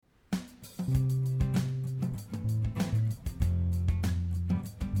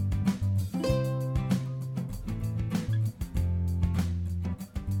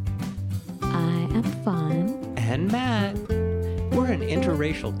and Matt. We're an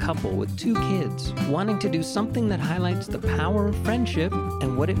interracial couple with 2 kids, wanting to do something that highlights the power of friendship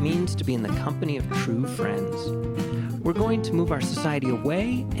and what it means to be in the company of true friends. We're going to move our society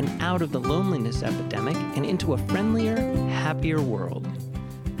away and out of the loneliness epidemic and into a friendlier, happier world.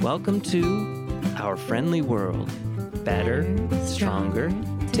 Welcome to Our Friendly World. Better, stronger,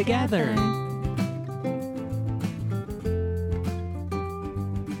 together.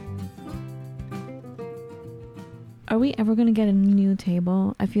 Are we ever going to get a new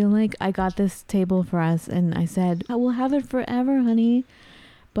table? I feel like I got this table for us and I said, I will have it forever, honey.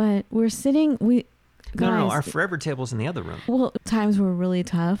 But we're sitting, No, our forever table's in the other room. Well, times were really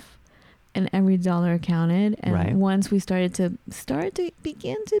tough and every dollar counted. And Right. once we started to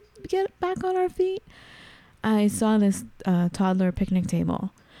begin to get back on our feet, I saw this toddler picnic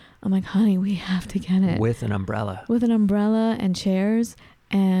table. I'm like, honey, we have to get it. With an umbrella. With an umbrella and chairs.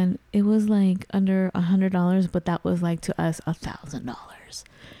 And it was like under $100, but that was like to us $1,000.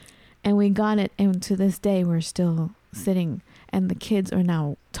 And we got it. And to this day, we're still sitting. And the kids are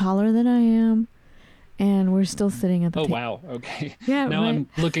now taller than I am. And we're still sitting at the table. Oh, wow. Okay. Yeah, now right. I'm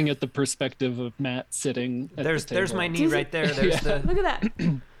looking at the perspective of Matt sitting at the table. There's my knee right there. There's the... Look at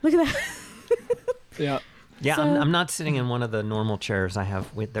that. Look at that. Yeah. Yeah, So- I'm not sitting in one of the normal chairs I have.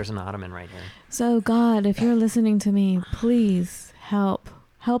 There's an ottoman right here. So, God, if you're listening to me, please help.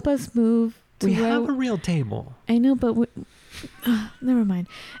 Help us move to We where... have a real table. I know, but never mind.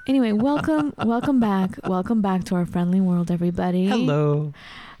 Anyway, welcome back. Welcome back to Our Friendly World, everybody. Hello.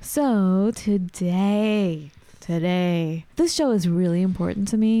 So today, this show is really important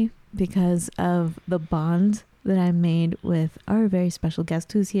to me because of the bond that I made with our very special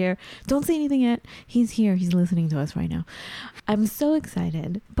guest who's here. Don't say anything yet. He's here. He's listening to us right now. I'm so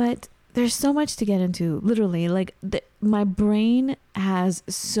excited, but there's so much to get into. Literally, like my brain has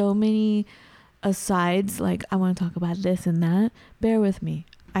so many asides. Like I want to talk about this and that. Bear with me.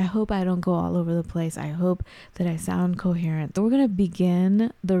 I hope I don't go all over the place. I hope that I sound coherent. We're going to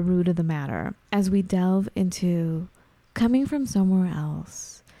begin the root of the matter as we delve into coming from somewhere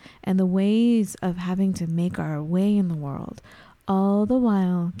else and the ways of having to make our way in the world, all the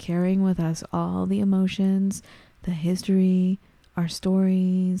while carrying with us all the emotions, the history, our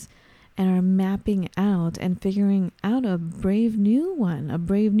stories, and our mapping out and figuring out a brave new one, a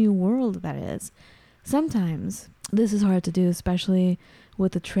brave new world, that is. Sometimes this is hard to do, especially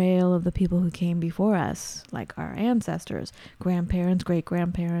with the trail of the people who came before us, like our ancestors, grandparents,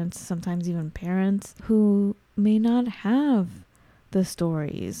 great-grandparents, sometimes even parents, who may not have the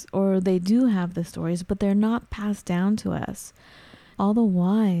stories, or they do have the stories, but they're not passed down to us. All the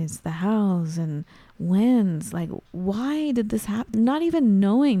whys, the hows, and whens, like, why did this happen? Not even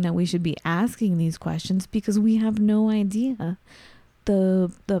knowing that we should be asking these questions because we have no idea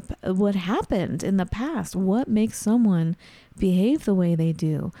what happened in the past. What makes someone behave the way they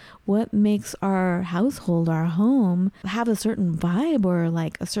do? What makes our household, our home, have a certain vibe or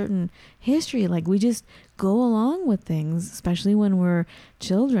like a certain history? Like we just go along with things, especially when we're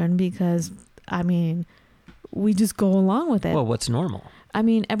children, because I mean, we just go along with it. Well, what's normal? I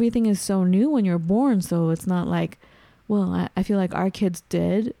mean, everything is so new when you're born, so it's not like, well, I feel like our kids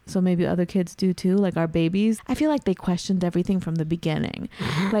did, so maybe other kids do too, like our babies. I feel like they questioned everything from the beginning.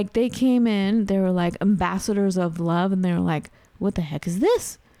 Like they came in, they were like ambassadors of love, and they were like, what the heck is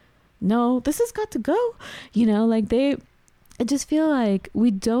this? No, this has got to go. You know, like I just feel like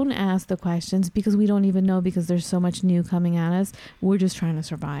we don't ask the questions because we don't even know, because there's so much new coming at us. We're just trying to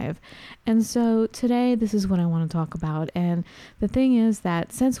survive. And so today, this is what I want to talk about. And the thing is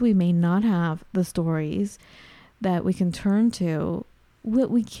that since we may not have the stories that we can turn to, what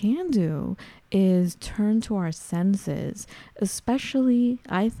we can do is turn to our senses, especially,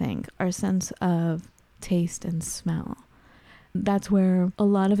 I think, our sense of taste and smell. That's where a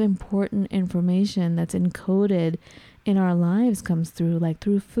lot of important information that's encoded in our lives comes through, like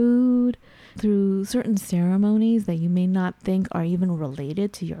through food, through certain ceremonies that you may not think are even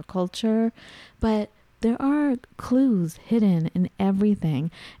related to your culture, but there are clues hidden in everything.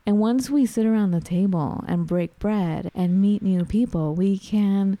 And once we sit around the table and break bread and meet new people, we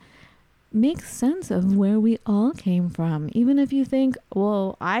can make sense of where we all came from. Even if you think,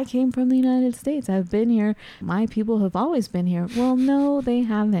 well, I came from the United States, I've been here, my people have always been here. Well, no, they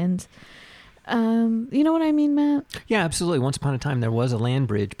haven't. You know what I mean, Matt? Yeah, absolutely. Once upon a time, there was a land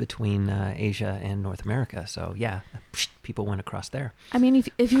bridge between Asia and North America. So yeah, people went across there. I mean,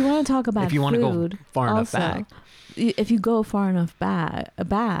 if you want to talk about if you want to food, go far enough also, back, if you go far enough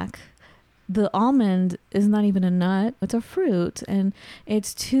back, the almond is not even a nut; it's a fruit, and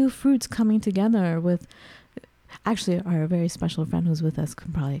it's two fruits coming together with Actually, our very special friend who's with us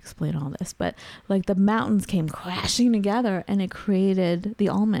can probably explain all this, but like the mountains came crashing together and it created the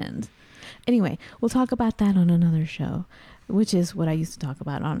almond. Anyway, we'll talk about that on another show, which is what I used to talk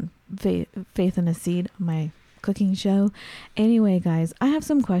about on Faith in a Seed, my cooking show. Anyway, guys, I have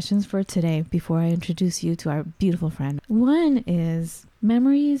some questions for today before I introduce you to our beautiful friend. One is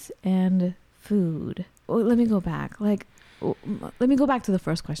memories and food. Well, let me go back. Let me go back to the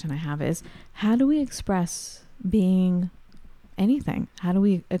first question I have is, how do we express being anything? How do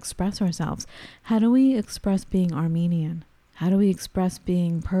we express ourselves? How do we express being Armenian? How do we express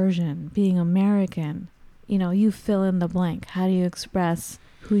being Persian, being American? You know, you fill in the blank. How do you express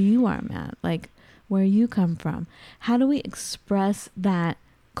who you are, Matt? Like where you come from? How do we express that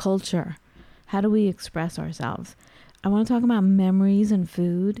culture? How do we express ourselves? I want to talk about memories and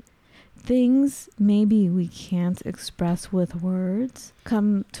food. Things maybe we can't express with words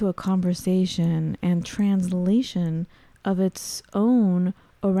come to a conversation and translation of its own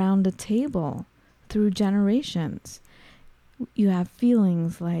around a table through generations. You have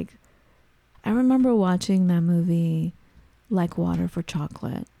feelings like, I remember watching that movie Like Water for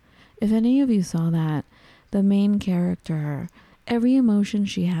Chocolate. If any of you saw that, the main character, every emotion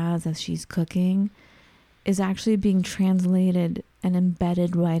she has as she's cooking is actually being translated and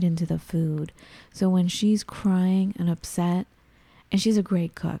embedded right into the food. So when she's crying and upset, and she's a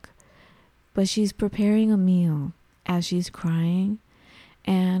great cook, but she's preparing a meal as she's crying,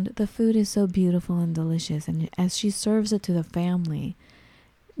 and the food is so beautiful and delicious, and as she serves it to the family,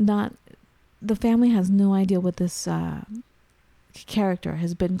 the family has no idea what this character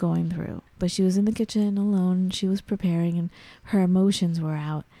has been going through, but she was in the kitchen alone, she was preparing, and her emotions were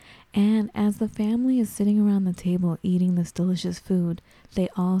out. And as the family is sitting around the table eating this delicious food, they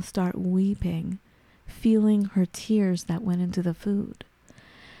all start weeping, feeling her tears that went into the food.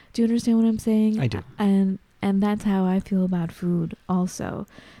 Do you understand what I'm saying? I do. And that's how I feel about food also.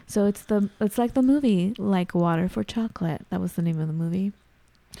 So it's like the movie Like Water for Chocolate. That was the name of the movie.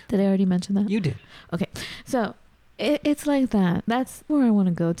 Did I already mention that? You did. Okay. So it's like that. That's where I want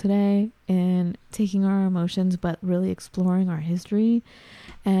to go today, in taking our emotions but really exploring our history.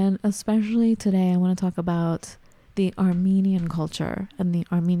 And especially today, I want to talk about the Armenian culture and the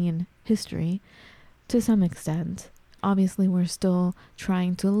Armenian history to some extent. Obviously, we're still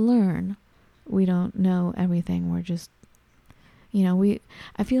trying to learn. We don't know everything. We're just,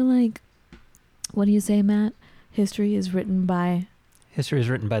 I feel like, what do you say, Matt? History is written by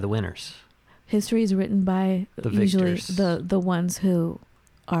the winners. History is written by The usually victors. the ones who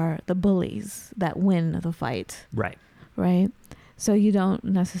are the bullies that win the fight. Right. Right? So you don't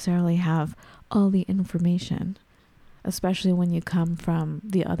necessarily have all the information, especially when you come from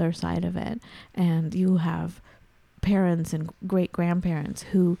the other side of it and you have parents and great-grandparents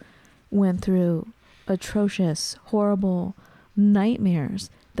who went through atrocious, horrible nightmares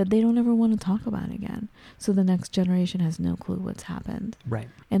that they don't ever want to talk about again. So the next generation has no clue what's happened. Right.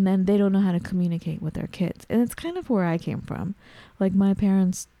 And then they don't know how to communicate with their kids. And it's kind of where I came from. Like my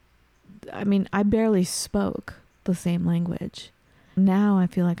parents, I barely spoke the same language. Now I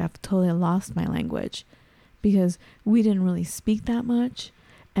feel like I've totally lost my language because we didn't really speak that much.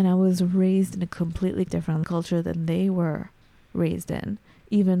 And I was raised in a completely different culture than they were raised in.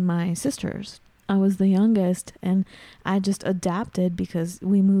 Even my sisters. I was the youngest and I just adapted because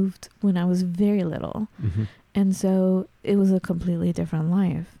we moved when I was very little. Mm-hmm. And so it was a completely different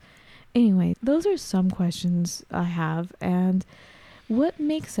life. Anyway, those are some questions I have. And what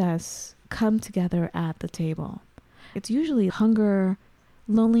makes us come together at the table? It's usually hunger,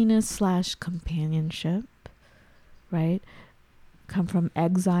 loneliness / companionship, right? Come from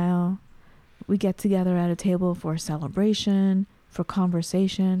exile. We get together at a table for celebration, for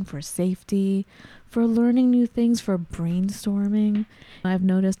conversation, for safety, for learning new things, for brainstorming. I've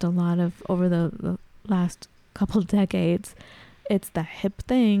noticed a lot of, over the last couple decades, it's the hip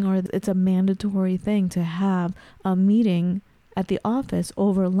thing, or it's a mandatory thing to have a meeting at the office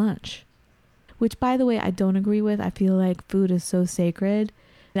over lunch. Which, by the way, I don't agree with. I feel like food is so sacred.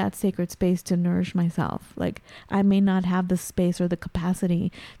 That sacred space to nourish myself. Like, I may not have the space or the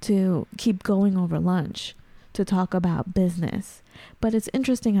capacity to keep going over lunch to talk about business. But it's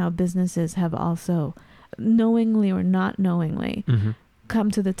interesting how businesses have also, knowingly or not knowingly, Mm-hmm. come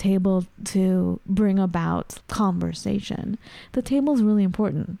to the table to bring about conversation. The table is really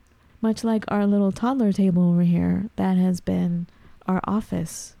important. Much like our little toddler table over here, that has been our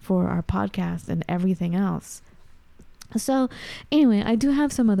office for our podcast and everything else. So anyway, I do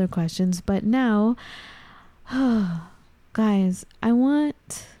have some other questions, but now, guys, I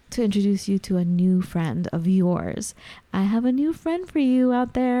want to introduce you to a new friend of yours. I have a new friend for you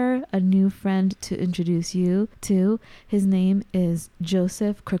out there, a new friend to introduce you to. His name is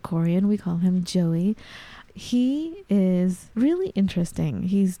Joseph Krikorian. We call him Joey. He is really interesting.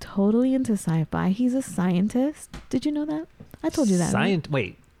 He's totally into sci-fi. He's a scientist. Did you know that? I told you that. Right?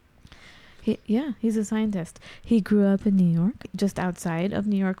 Wait. He's a scientist. He grew up in New York, just outside of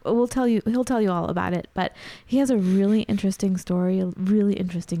New York. He'll tell you all about it, but he has a really interesting story, a really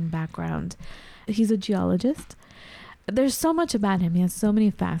interesting background. He's a geologist. There's so much about him. He has so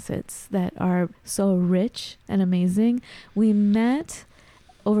many facets that are so rich and amazing. We met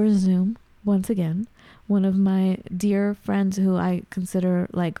over Zoom once again. One of my dear friends who I consider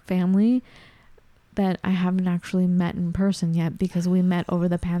like family that I haven't actually met in person yet because we met over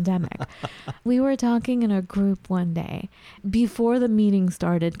the pandemic. We were talking in a group one day before the meeting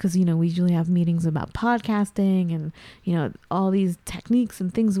started because, we usually have meetings about podcasting and, all these techniques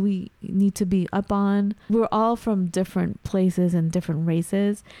and things we need to be up on. We're all from different places and different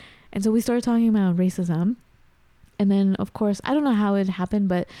races. And so we started talking about racism. And then, of course, I don't know how it happened,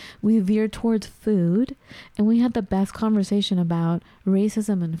 but we veered towards food. And we had the best conversation about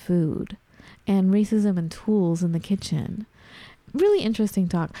racism and food. And racism and tools in the kitchen. Really interesting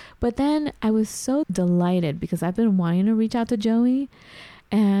talk. But then I was so delighted because I've been wanting to reach out to Joey.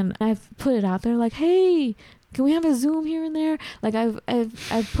 And I've put it out there like, hey, can we have a Zoom here and there? Like I've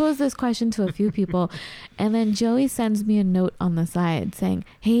posed this question to a few people. And then Joey sends me a note on the side saying,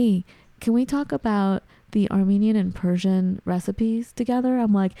 hey, can we talk about the Armenian and Persian recipes together?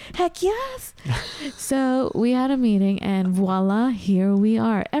 I'm like, heck yes. So we had a meeting and voila, here we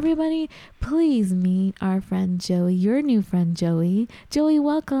are. Everybody, please meet our friend Joey, your new friend Joey. Joey,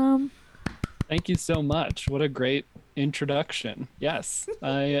 welcome. Thank you so much. What a great introduction. Yes,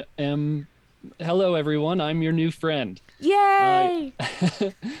 I am. Hello, everyone. I'm your new friend. Yay!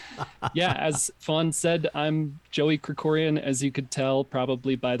 Yeah, as Fawn said, I'm Joey Krikorian, as you could tell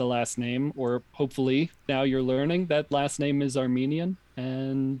probably by the last name, or hopefully now you're learning that last name is Armenian.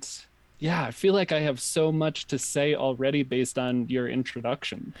 And yeah, I feel like I have so much to say already based on your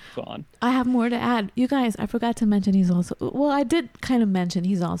introduction, Fawn. I have more to add. You guys, I forgot to mention I did kind of mention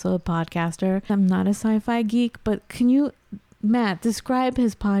he's also a podcaster. I'm not a sci-fi geek, but can you, Matt, describe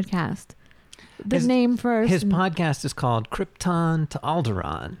his podcast? Name first. His podcast is called Krypton to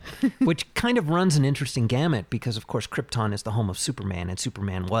Alderaan, which kind of runs an interesting gamut because, of course, Krypton is the home of Superman, and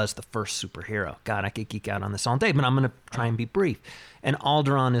Superman was the first superhero. God, I could geek out on this all day, but I'm going to try and be brief. And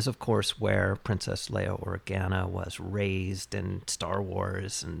Alderaan is, of course, where Princess Leia Organa was raised in Star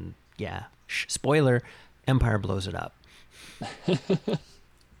Wars. And yeah, spoiler, Empire blows it up.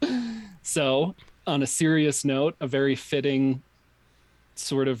 So, on a serious note, a very fitting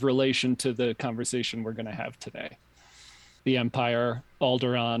sort of relation to the conversation we're going to have today. The Empire,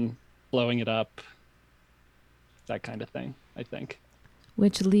 Alderaan, blowing it up, that kind of thing, I think.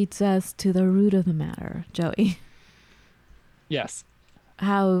 Which leads us to the root of the matter, Joey. Yes.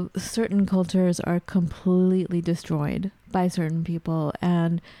 How certain cultures are completely destroyed by certain people,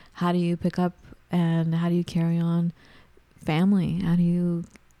 and how do you pick up and how do you carry on family? How do you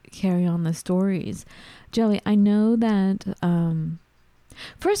carry on the stories? Joey, I know that...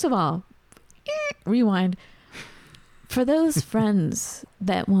 First of all, rewind. For those friends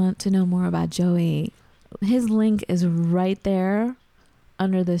that want to know more about Joey, his link is right there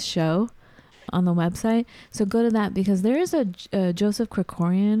under this show on the website. So go to that because there is a Joseph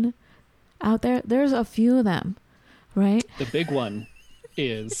Krikorian out there. There's a few of them, right? The big one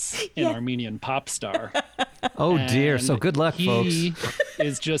is an Armenian pop star. Oh, dear. So good luck, folks. He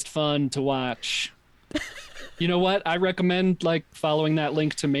is just fun to watch. You know what? I recommend following that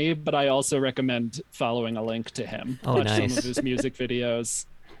link to me, but I also recommend following a link to him. Oh, watch nice. some of his music videos,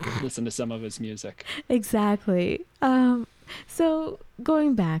 listen to some of his music. Exactly. So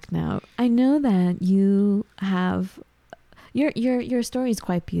going back now, I know that you have your story is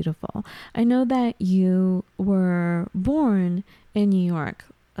quite beautiful. I know that you were born in New York.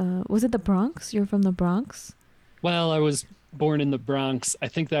 Was it the Bronx? You're from the Bronx? Well, I was born in the Bronx. I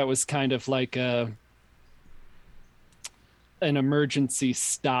think that was kind of like an emergency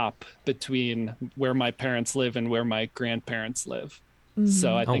stop between where my parents live and where my grandparents live. Mm-hmm.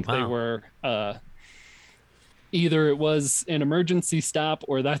 So I think they were either it was an emergency stop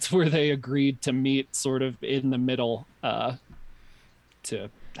or that's where they agreed to meet sort of in the middle to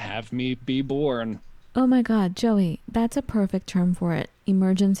have me be born. Oh my God, Joey, that's a perfect term for it.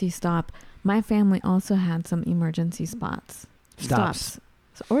 Emergency stop. My family also had some emergency stops.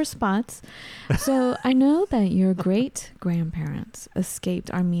 Or spots. So I know that your great grandparents escaped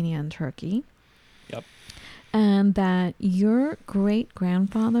Armenia and Turkey. Yep. and that your great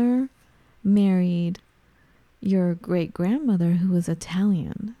grandfather married your great grandmother, who was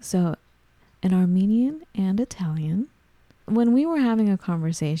Italian. So, an Armenian and Italian. When we were having a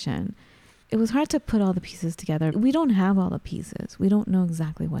conversation, it was hard to put all the pieces together. We don't have all the pieces. We don't know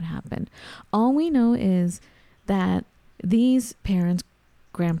exactly what happened. All we know is that these parents,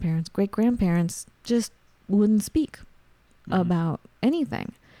 grandparents, great grandparents just wouldn't speak about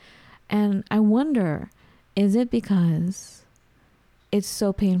anything. And I wonder, is it because it's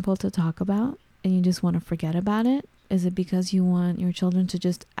so painful to talk about and you just want to forget about it? Is it because you want your children to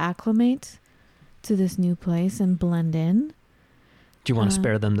just acclimate to this new place and blend in? Do you want to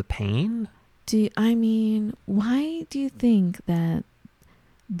spare them the pain? Why do you think that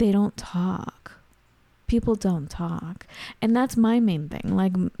they don't talk? People don't talk. And that's my main thing.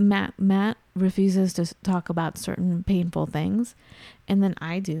 Like Matt refuses to talk about certain painful things, and then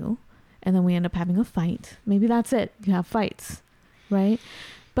I do. And then we end up having a fight. Maybe that's it. You have fights, right?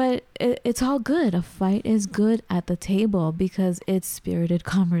 But it's all good. A fight is good at the table because it's spirited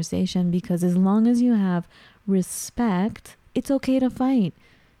conversation. Because as long as you have respect, it's okay to fight.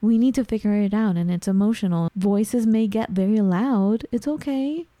 We need to figure it out, and it's emotional. Voices may get very loud. It's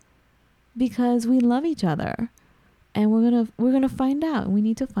okay, because we love each other, and we're gonna find out. We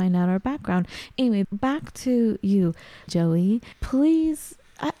need to find out our background. Anyway, back to you, Joey. Please,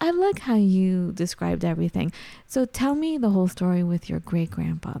 I like how you described everything. So tell me the whole story with your great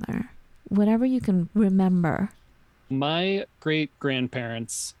grandfather, whatever you can remember. My great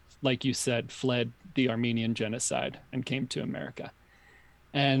grandparents, like you said, fled the Armenian genocide and came to America.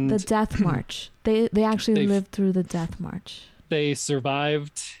 And the Death March. They actually lived through the Death March. They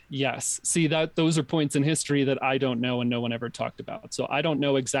survived. Yes. See, those are points in history that I don't know and no one ever talked about. So I don't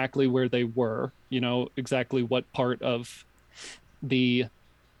know exactly where they were, exactly what part of the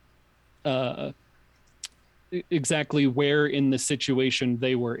exactly where in the situation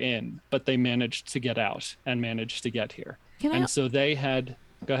they were in, but they managed to get out and managed to get here. So they had,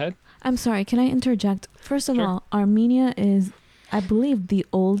 go ahead. I'm sorry, can I interject? First of Sure. all, Armenia is, I believe, the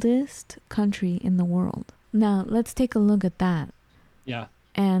oldest country in the world. Now, let's take a look at that. Yeah.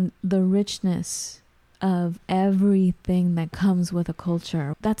 And the richness of everything that comes with a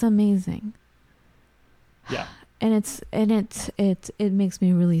culture. That's amazing. Yeah. And it makes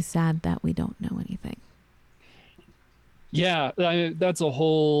me really sad that we don't know anything. Yeah, that's a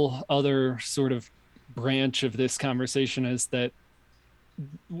whole other sort of branch of this conversation, is that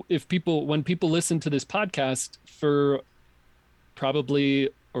when people listen to this podcast, for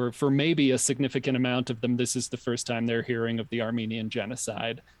maybe a significant amount of them, this is the first time they're hearing of the Armenian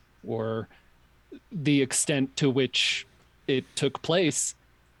genocide or the extent to which it took place.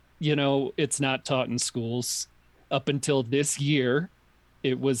 It's not taught in schools. Up until this year,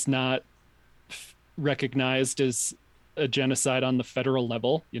 it was not recognized as a genocide on the federal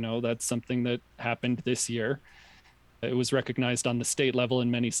level. That's something that happened this year. It was recognized on the state level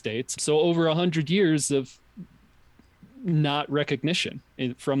in many states. So over 100 years of not recognition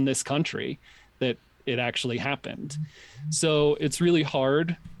from this country that it actually happened. So it's really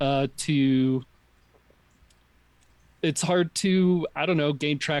hard to I don't know,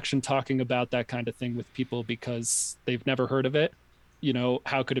 gain traction talking about that kind of thing with people because they've never heard of it.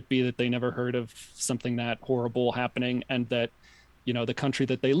 How could it be that they never heard of something that horrible happening, and that the country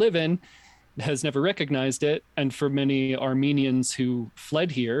that they live in has never recognized it? And for many Armenians who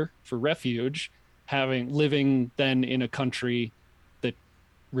fled here for refuge, living then in a country that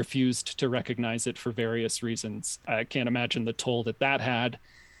refused to recognize it for various reasons, I can't imagine the toll that had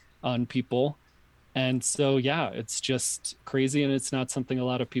on people. And so, yeah, it's just crazy, and it's not something a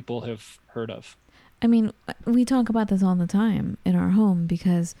lot of people have heard of. I mean, we talk about this all the time in our home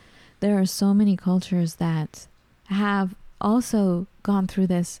because there are so many cultures that have also gone through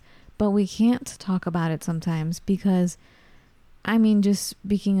this, but we can't talk about it sometimes because, just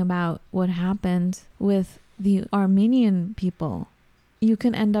speaking about what happened with the Armenian people, you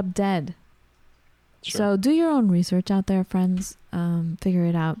can end up dead. Sure. So do your own research out there, friends. Figure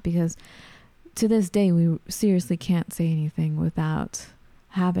it out, because to this day, we seriously can't say anything without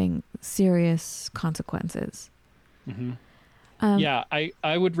having serious consequences. Mm-hmm. Yeah,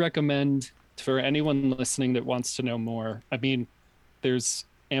 I would recommend for anyone listening that wants to know more. There's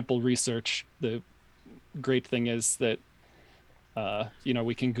ample research. The great thing is that,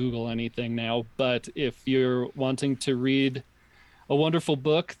 we can Google anything now. But if you're wanting to read a wonderful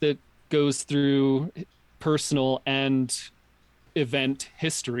book that goes through personal and event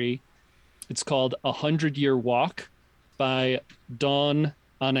history, it's called 100-Year Walk by Dawn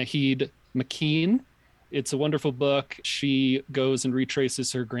Anahid McKean. It's a wonderful book. She goes and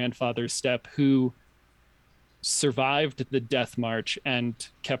retraces her grandfather's step, who survived the death march and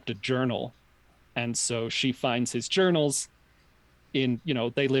kept a journal. And so she finds his journals in,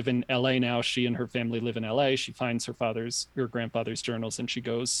 they live in LA now. She and her family live in LA. She finds her grandfather's journals, and she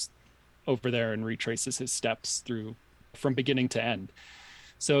goes over there and retraces his steps from beginning to end.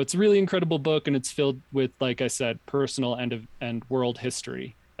 So it's a really incredible book, and it's filled with, like I said, personal and world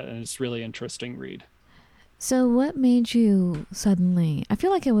history. And it's really interesting read. So what made you suddenly, I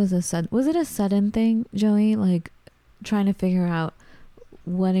feel like it was was it a sudden thing, Joey? Like trying to figure out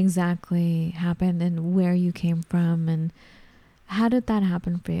what exactly happened and where you came from, and how did that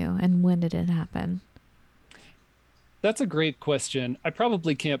happen for you, and when did it happen? That's a great question. I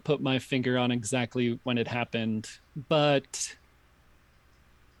probably can't put my finger on exactly when it happened, but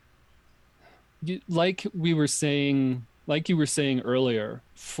like you were saying earlier,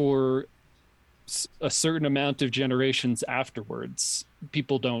 for a certain amount of generations afterwards,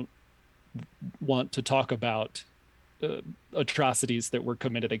 people don't want to talk about atrocities that were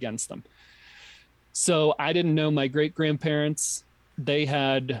committed against them. So I didn't know my great grandparents. They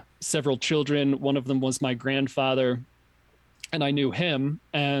had several children. One of them was my grandfather, and I knew him.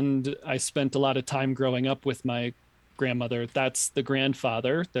 And I spent a lot of time growing up with my grandmother. That's the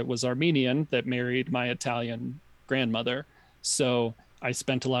grandfather that was Armenian that married my Italian grandmother. So I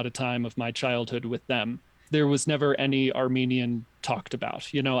spent a lot of time of my childhood with them. There was never any Armenian talked about.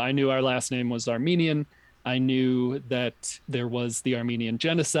 I knew our last name was Armenian. I knew that there was the Armenian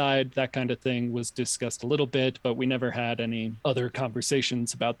genocide. That kind of thing was discussed a little bit, but we never had any other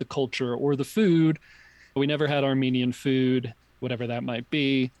conversations about the culture or the food. We never had Armenian food, whatever that might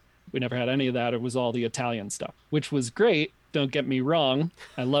be. We never had any of that. It was all the Italian stuff, which was great. Don't get me wrong.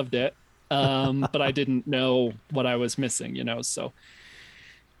 I loved it. But I didn't know what I was missing, so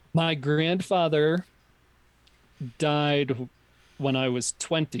my grandfather died when I was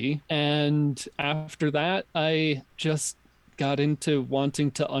 20. And after that, I just got into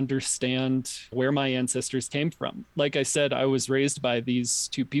wanting to understand where my ancestors came from. Like I said, I was raised by these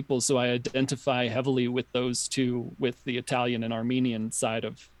two people, so I identify heavily with those two, with the Italian and Armenian side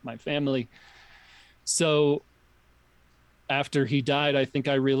of my family. So after he died, I think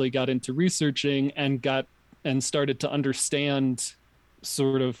I really got into researching and started to understand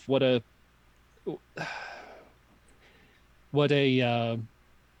sort of what's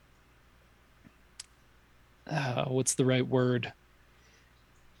the right word?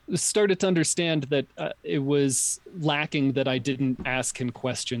 Started to understand that it was lacking that I didn't ask him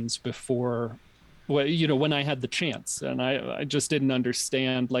questions before, when I had the chance. And I just didn't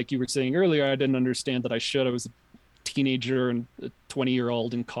understand, like you were saying earlier, I didn't understand that I should. I was a teenager and a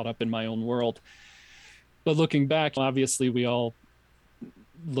 20-year-old and caught up in my own world. But looking back, obviously we all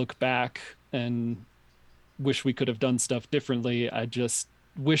look back and wish we could have done stuff differently. I just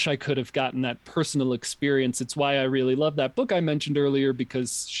wish I could have gotten that personal experience. It's why I really love that book I mentioned earlier,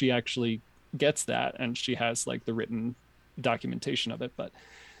 because she actually gets that and she has like the written documentation of it. But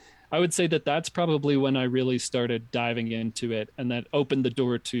I would say that that's probably when I really started diving into it, and that opened the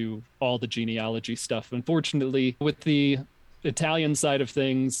door to all the genealogy stuff. Unfortunately, with the Italian side of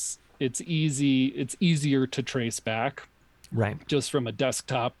things, it's easier to trace back. Right. Just from a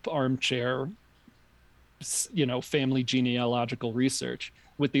desktop armchair, family genealogical research.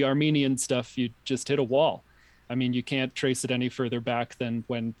 With the Armenian stuff, you just hit a wall. I mean, you can't trace it any further back than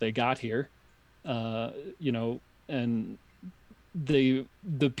when they got here, and the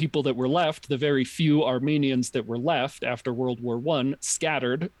people that were left, the very few Armenians that were left after World War I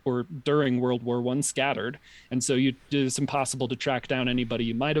scattered, or during World War I scattered. And so it's impossible to track down anybody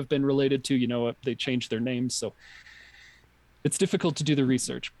you might have been related to. They changed their names. So it's difficult to do the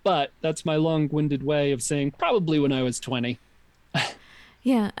research, but that's my long-winded way of saying probably when I was 20.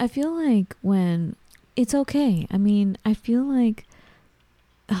 Yeah, I feel like when it's okay. I mean, I feel like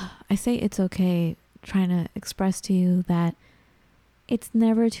I say it's okay, trying to express to you that it's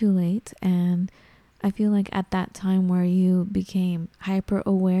never too late. And I feel like at that time where you became hyper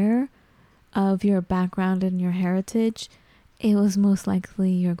aware of your background and your heritage, it was most likely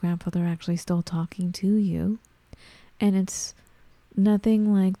your grandfather actually still talking to you. And it's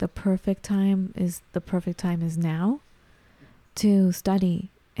nothing like the perfect time is now to study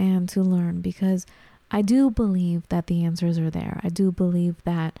and to learn, because I do believe that the answers are there. I do believe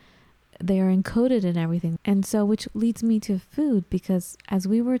that they are encoded in everything. And so, which leads me to food, because as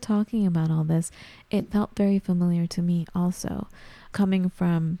we were talking about all this, it felt very familiar to me also. Coming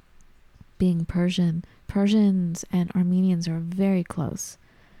from being Persian, Persians and Armenians are very close.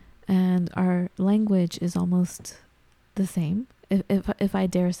 And our language is almost the same. If I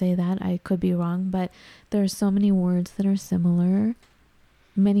dare say that, I could be wrong, but there are so many words that are similar,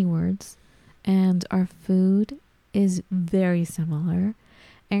 many words, and our food is very similar.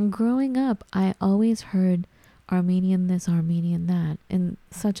 And growing up, I always heard Armenian this, Armenian that in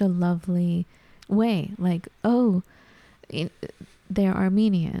such a lovely way. Like, oh, they're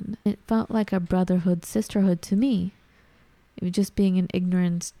Armenian. It felt like a brotherhood, sisterhood to me. It was just being an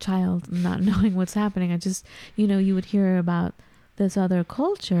ignorant child, not knowing what's happening. I just, you would hear about this other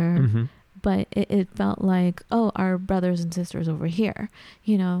culture, Mm-hmm. but it felt like, oh, our brothers and sisters over here,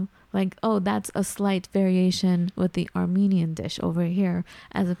 like, oh, that's a slight variation with the Armenian dish over here,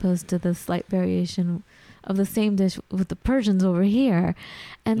 as opposed to the slight variation of the same dish with the Persians over here.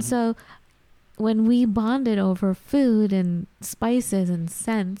 And so when we bonded over food and spices and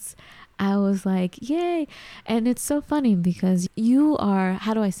scents, I was like, yay. And it's so funny because you are,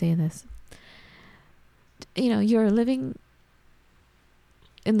 how do I say this? You're living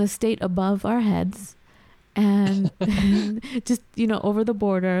in the state above our heads, and just, over the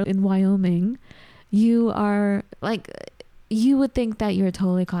border in Wyoming, you are like, you would think that you're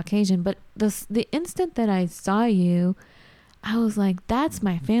totally Caucasian, but the instant that I saw you, I was like, that's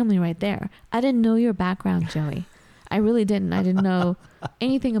my family right there. I didn't know your background, Joey. I really didn't. I didn't know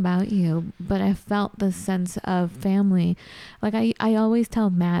anything about you, but I felt the sense of family. Like I always tell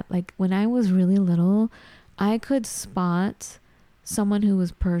Matt, like when I was really little, I could spot someone who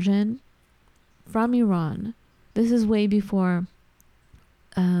was Persian from Iran. This is way before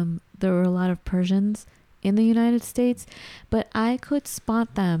there were a lot of Persians in the United States, but I could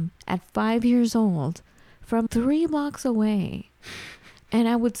spot them at 5 years old from 3 blocks away. And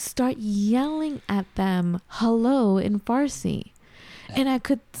I would start yelling at them, hello, in Farsi. And I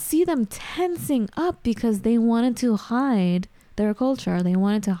could see them tensing up because they wanted to hide their culture. They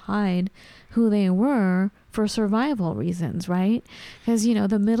wanted to hide who they were for survival reasons, right? Because,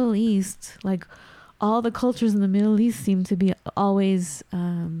 the Middle East, like all the cultures in the Middle East seem to be always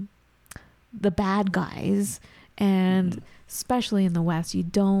the bad guys. And especially in the West,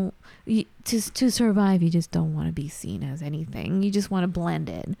 to survive, you just don't want to be seen as anything. You just want to blend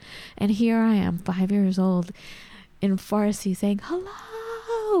in. And here I am, 5 years old, in Farsi saying,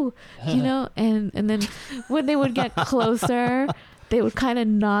 hello, and then when they would get closer, they would kind of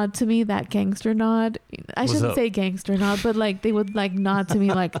nod to me, that gangster nod. I shouldn't say gangster nod, but like they would like nod to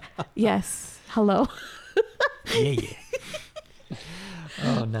me like, yes, hello. Yeah.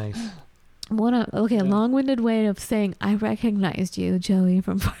 Oh, nice. A long-winded way of saying I recognized you, Joey,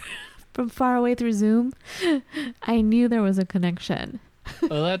 from far away through Zoom. I knew there was a connection.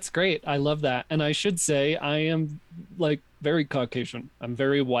 Well, that's great. I love that. And I should say I am like very Caucasian. I'm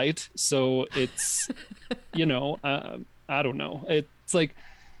very white. So it's, I don't know. It's like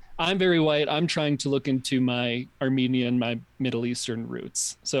I'm very white. I'm trying to look into my Armenian, my Middle Eastern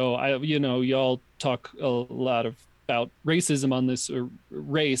roots. So y'all talk a lot about racism on this, or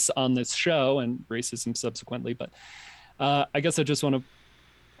race on this show, and racism subsequently. But I guess I just want to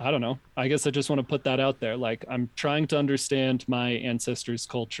put that out there. Like, I'm trying to understand my ancestors'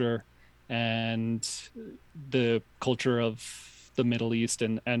 culture and the culture of the Middle East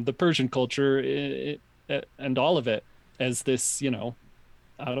and the Persian culture and all of it as this,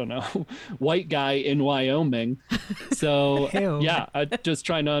 white guy in Wyoming. So yeah, I'm just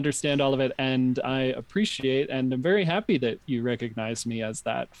trying to understand all of it. And I appreciate, and I'm very happy that you recognize me as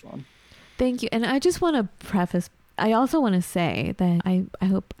that, Fawn. Thank you. And I just want to preface, I also want to say that I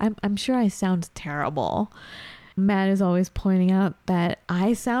hope, I'm sure I sound terrible. Matt is always pointing out that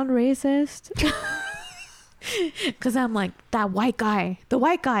I sound racist. Because I'm like, the white guy.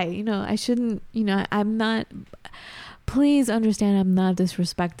 I shouldn't, I'm not, please understand, I'm not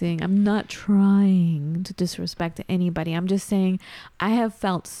disrespecting. I'm not trying to disrespect anybody. I'm just saying I have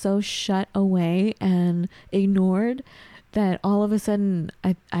felt so shut away and ignored that all of a sudden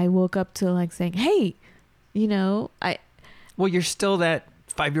I woke up to like saying, hey, Well, you're still that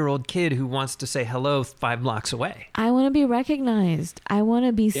 5-year-old kid who wants to say hello 5 blocks away. I want to be recognized. I want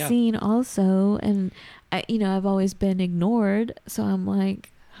to be seen also. And, I've always been ignored. So I'm like,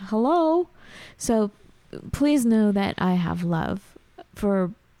 hello. So please know that I have love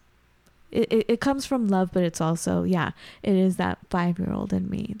for, it comes from love, but it's also, it is that 5-year-old in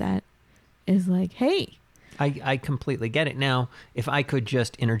me that is like, hey. I completely get it. Now, if I could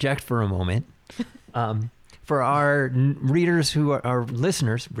just interject for a moment, for our readers who are our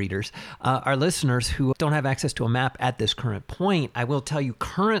listeners who don't have access to a map at this current point, I will tell you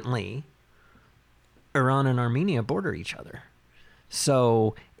currently Iran and Armenia border each other.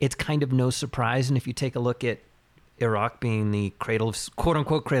 So it's kind of no surprise. And if you take a look at Iraq being the cradle of, quote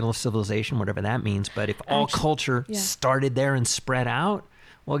unquote, cradle of civilization, whatever that means, but if all culture started there and spread out,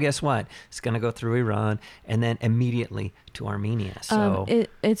 Well, guess what? It's going to go through Iran and then immediately to Armenia. So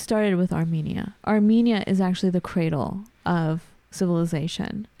it started with Armenia. Armenia is actually the cradle of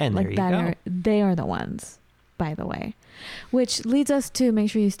civilization. And there you go. They are the ones, by the way. Which leads us to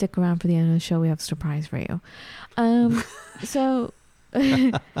make sure you stick around for the end of the show. We have a surprise for you. So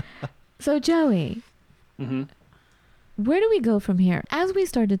Joey, Mm-hmm. where do we go from here? As we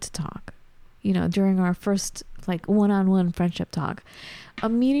started to talk, during our first like one-on-one friendship talk,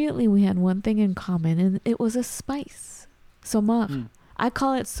 immediately we had one thing in common, and it was a spice. Somak. I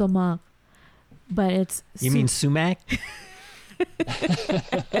call it somak, but it's... You mean sumac?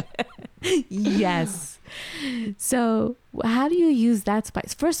 Yes. So how do you use that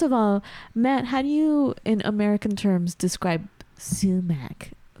spice? First of all, Matt, how do you, in American terms, describe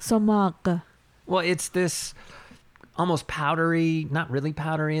sumac? Somak. Well, it's this almost powdery, not really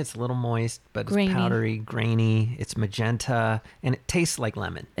powdery. It's a little moist, but Grainy. It's powdery, grainy. It's magenta, and it tastes like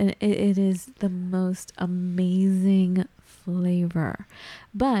lemon. And it is the most amazing flavor.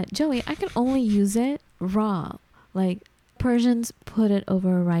 But Joey, I can only use it raw. Like Persians put it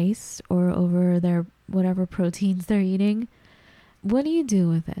over rice or over their whatever proteins they're eating. What do you do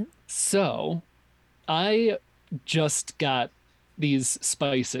with it? So I just got these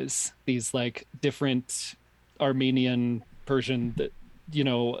spices, these like different Armenian, Persian,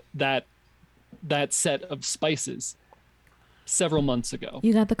 that set of spices several months ago.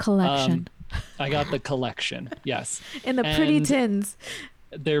 You got the collection. I got the collection, yes. In the pretty And tins.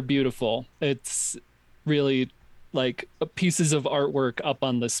 They're beautiful. It's really like pieces of artwork up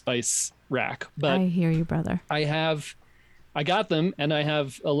on the spice rack. But I hear you, brother. I got them, and I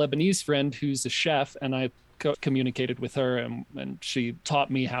have a Lebanese friend who's a chef, and I communicated with her, and she taught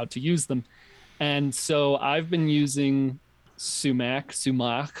me how to use them. And so I've been using sumac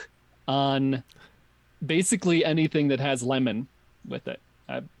on basically anything that has lemon with it.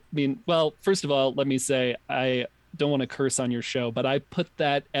 I mean, well, first of all, let me say, I don't want to curse on your show, but I put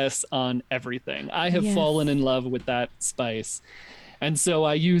that S on everything. I have fallen in love with that spice. And so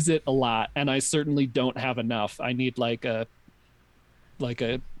I use it a lot, and I certainly don't have enough. I need like a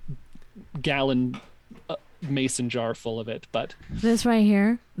gallon mason jar full of it, but This right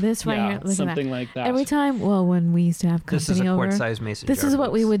here. Look at that. something like that. Every time, when we used to have company This is a over, quart-sized mason this jar, is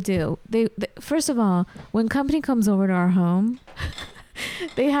what we folks. would do. They first of all, when company comes over to our home,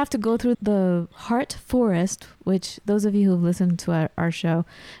 they have to go through the heart forest, which those of you who've listened to our show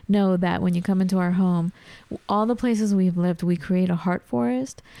know that when you come into our home, all the places we've lived, we create a heart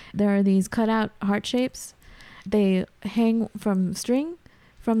forest. There are these cut out heart shapes. They hang from string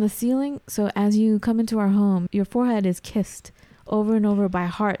from the ceiling. So as you come into our home, your forehead is kissed over and over by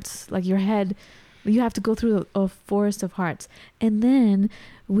hearts. Like your head, you have to go through a forest of hearts. And then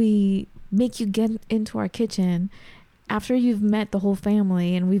we make you get into our kitchen after you've met the whole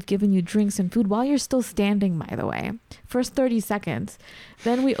family and we've given you drinks and food while you're still standing, by the way. First 30 seconds.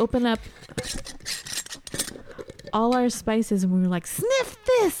 Then we open up all our spices and we're like, sniff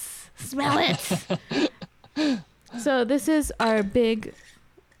this, smell it. So this is our big,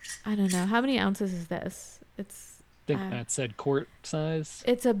 I don't know, how many ounces is this? I think that said quart size.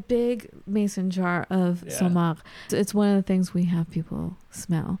 It's a big mason jar of somak. It's one of the things we have people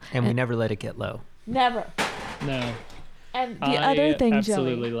smell. And we never let it get low. Never. No. And the other thing,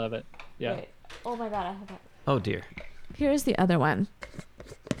 absolutely Joey. love it. Yeah. Wait. Oh my God, I have that. Oh, dear. Here's the other one.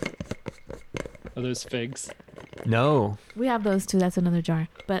 Are those figs? No. We have those too. That's another jar.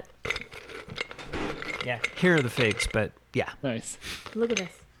 But Yeah. Here are the figs, but yeah. Nice. look at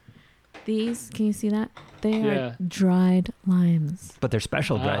this. These, can you see that? They Yeah. are dried limes. But they're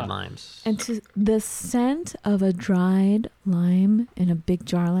special dried limes. And the scent of a dried lime in a big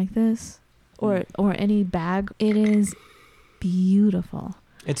jar like this, or any bag, it is beautiful.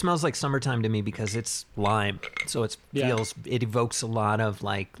 It smells like summertime to me because it's lime. So it evokes a lot of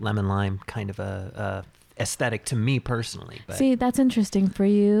like lemon lime kind of a aesthetic to me personally. But See, that's interesting. For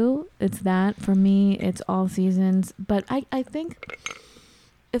you, it's that. For me, it's all seasons. But I think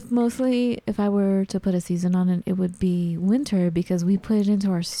if I were to put a season on it, it would be winter because we put it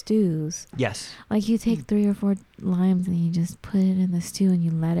into our stews. yes. Like you take 3 or 4 limes and you just put it in the stew and you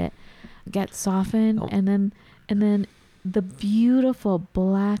let it get softened, Oh. and then the beautiful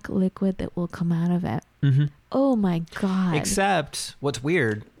black liquid that will come out of it. Mm-hmm. Oh my God. Except what's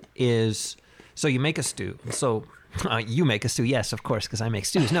weird is, so you make a stew. So you make a stew. Yes, of course, because I make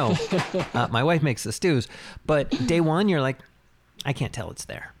stews. No, my wife makes the stews. But day one, you're like, I can't tell it's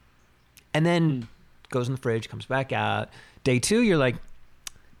there. And then goes in the fridge, comes back out. Day 2, you're like,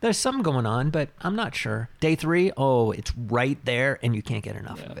 there's something going on, but I'm not sure. Day 3, oh, it's right there and you can't get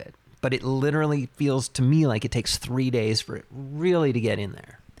enough of it. But it literally feels to me like it takes 3 days for it really to get in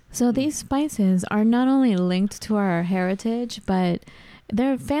there. So these spices are not only linked to our heritage, but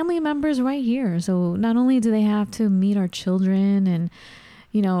they're family members right here. So not only do they have to meet our children and,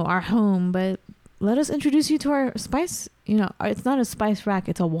 our home, but let us introduce you to our spice. It's not a spice rack,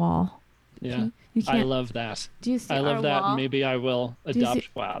 it's a wall. Yeah. You I can't. love that. Do you see I our love that. wall? Maybe I will Do you adopt. see-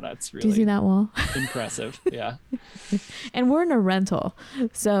 Wow, that's Do you see really that wall? impressive. Yeah. And we're in a rental.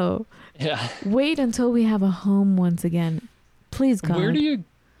 So Yeah. wait until we have a home once again. Please, God. Where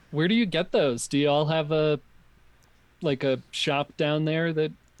do you get those? Do you all have a shop down there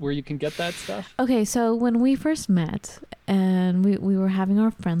where you can get that stuff? Okay, so when we first met and we were having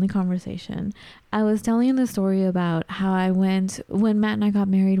our friendly conversation, I was telling you the story about how I went, when Matt and I got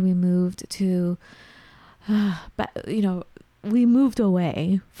married, we moved to, we moved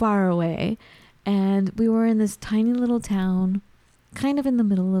away, far away, and we were in this tiny little town, kind of in the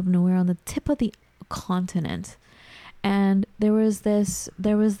middle of nowhere on the tip of the continent. And there was this,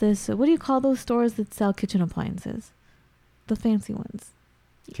 what do you call those stores that sell kitchen appliances? The fancy ones.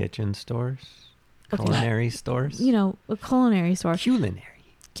 Kitchen stores, Okay. culinary stores, A culinary store. culinary.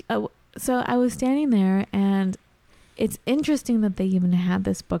 So I was standing there, and it's interesting that they even had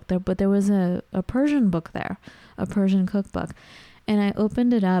this book there, but there was a Persian book there, a Persian cookbook. And I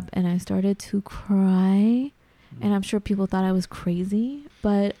opened it up and I started to cry. And I'm sure people thought I was crazy,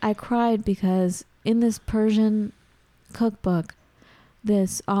 but I cried because in this Persian cookbook,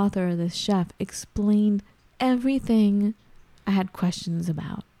 this author, this chef, explained everything I had questions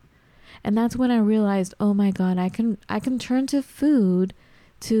about. And that's when I realized, oh my God, I can turn to food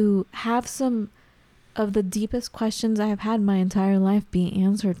to have some of the deepest questions I have had my entire life be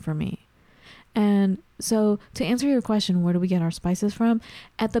answered for me. And so to answer your question, where do we get our spices from?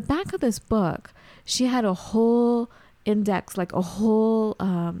 At the back of this book, she had a whole index, like a whole,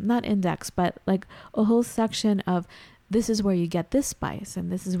 not index, but like a whole section of this is where you get this spice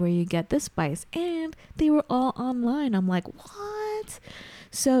and this is where you get this spice. And they were all online. I'm like, what?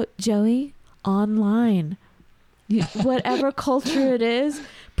 So Joey, online, whatever culture it is,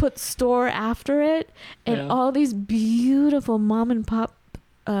 put store after it, and Yeah. all these beautiful mom and pop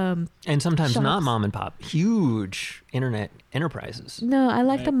And sometimes not shops. mom and pop, huge internet enterprises. No, I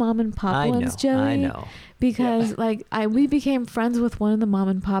like Right. the mom and pop I know, ones, Joey. I know. Because we became friends with one of the mom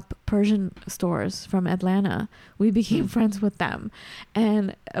and pop Persian stores from Atlanta. We became friends with them,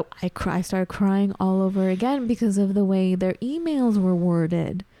 and I started crying all over again because of the way their emails were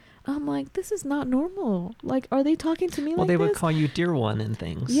worded. I'm like, this is not normal. Like, are they talking to me Well, like they this? would call you Dear One and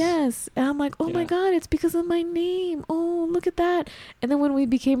things. Yes. And I'm like, oh my Yeah. God, it's because of my name. Oh, look at that. And then when we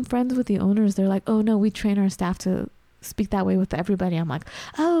became friends with the owners, they're like, oh no, we train our staff to speak that way with everybody. I'm like,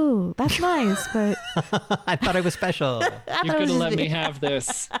 oh, that's nice. But I thought I was special. I You thought it could was have let just me have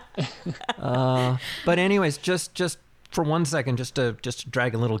this. But anyways, just for 1 second, just to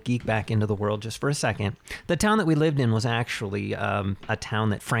drag a little geek back into the world just for a second. The town that we lived in was actually a town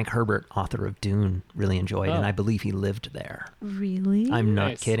that Frank Herbert, author of Dune, really enjoyed, and Oh. I believe he lived there. Really? I'm not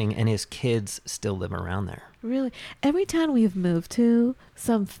Nice. kidding, and his kids still live around there. Really? Every town we've moved to,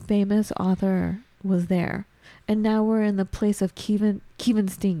 some famous author was there. And now we're in the place of Kevin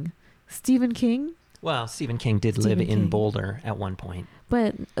Sting. Stephen King? Well, Stephen King did Stephen live in King. Boulder at one point.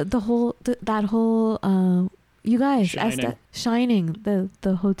 But that whole you guys, Shining. Shining,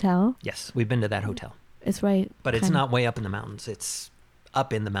 the hotel, Yes, we've been to that hotel. it's right. But it's kinda- not way up in the mountains. It's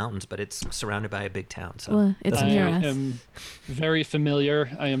up in the mountains, but it's surrounded by a big town. So Well, it's doesn't near count. us. I am very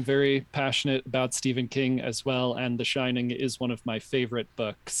familiar. I am very passionate about Stephen King as well, and The Shining is one of my favorite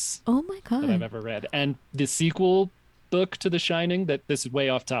books Oh my that I've God. ever read. And the sequel book to The Shining, that this is way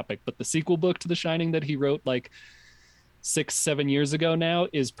off topic, but the sequel book to The Shining that he wrote like 6-7 years ago now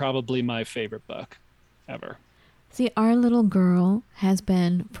is probably my favorite book ever. See, our little girl has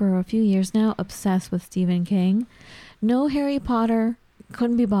been for a few years now obsessed with Stephen King. No Harry Potter,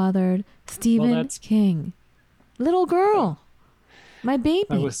 couldn't be bothered. Stephen that's- King. Little girl. My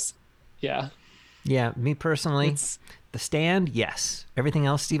baby. Yeah. Yeah, me personally, It's, The Stand, yes. Everything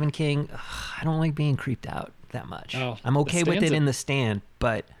else, Stephen King, I don't like being creeped out that much. Oh, I'm okay The with Stand's it a- in The Stand,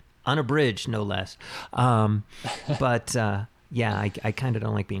 but unabridged, no less. But yeah, I kind of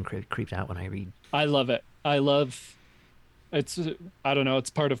don't like being creeped out when I read. I love it. I love it's I don't know,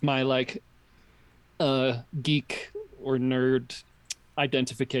 it's part of my like geek or nerd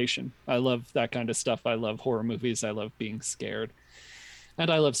identification. I love that kind of stuff. I love horror movies. I love being scared. And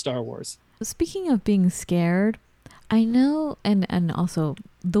I love Star Wars. Speaking of being scared, I know, and also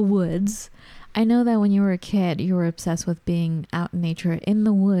the woods. I know that when you were a kid, you were obsessed with being out in nature in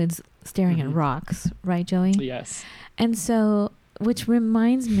the woods, staring at Mhm. rocks, right, Joey? Yes. And so, which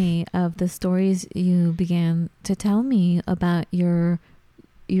reminds me of the stories you began to tell me about your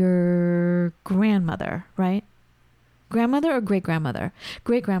your grandmother, right? Grandmother or great-grandmother?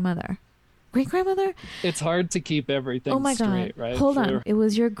 Great-grandmother. Great-grandmother? It's hard to keep everything Oh my straight, God. right? Hold on. It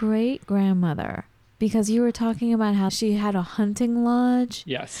was your great-grandmother. Because you were talking about how she had a hunting lodge.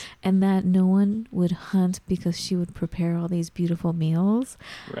 Yes. And that no one would hunt because she would prepare all these beautiful meals.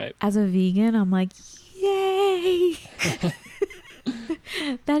 Right. As a vegan, I'm like, yay!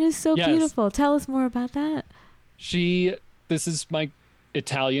 That is so Yes. beautiful. Tell us more about that. This is my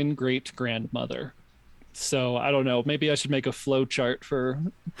Italian great grandmother. So I don't know, maybe I should make a flow chart for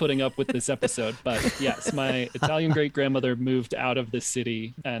putting up with this episode. But yes, my Italian great grandmother moved out of the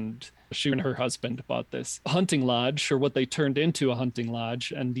city, and she and her husband bought this hunting lodge, or what they turned into a hunting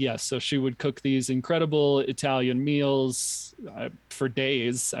lodge. And yes, so she would cook these incredible Italian meals for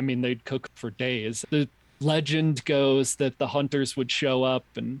days. I mean, they'd cook for days. The legend goes that the hunters would show up,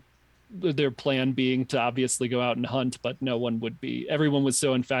 and their plan being to obviously go out and hunt, but no one would be. Everyone was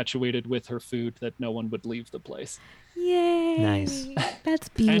so infatuated with her food that no one would leave the place. Yay! Nice. That's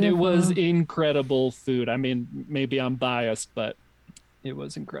beautiful. And it was incredible food. I mean, maybe I'm biased, but it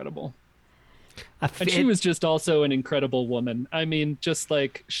was incredible. And she was just also an incredible woman. I mean, just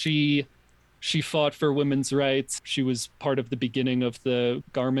like she fought for women's rights. She was part of the beginning of the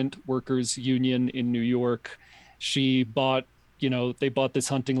Garment Workers Union in New York. She bought, they bought this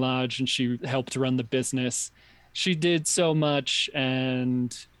hunting lodge, and she helped run the business. She did so much,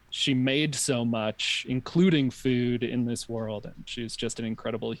 and she made so much, including food, in this world. And she's just an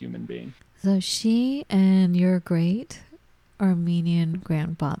incredible human being. So she and your great Armenian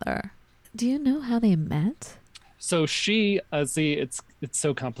grandfather, do you know how they met? So she, it's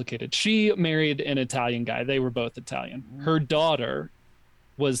so complicated. She married an Italian guy. They were both Italian. Her daughter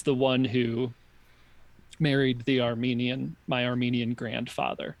was the one who married my Armenian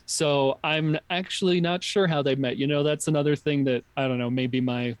grandfather. So I'm actually not sure how they met. That's another thing that, I don't know, maybe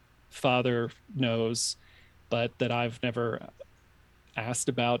my father knows, but that I've never asked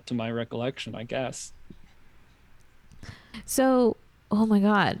about to my recollection, I guess. So, oh my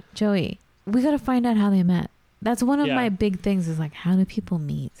God, Joey, we got to find out how they met. That's one of my big things, is like, how do people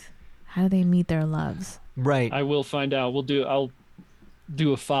meet? How do they meet their loves? Right. I will find out. I'll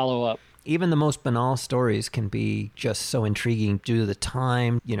do a follow-up. Even the most banal stories can be just so intriguing due to the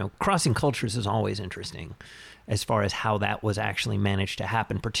time. Crossing cultures is always interesting as far as how that was actually managed to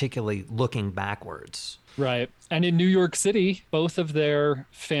happen, particularly looking backwards. Right. And in New York City, both of their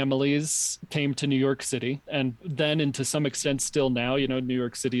families came to New York City. And then, and to some extent still now, New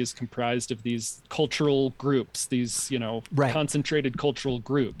York City is comprised of these cultural groups, these, Right. concentrated cultural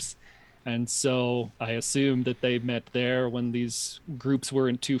groups. And so I assume that they met there when these groups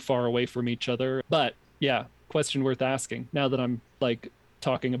weren't too far away from each other. But yeah, question worth asking now that I'm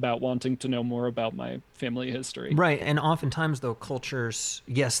talking about wanting to know more about my family history. Right. And oftentimes, though, cultures,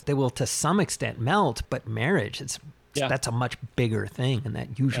 yes, they will to some extent melt, but marriage, that's a much bigger thing. And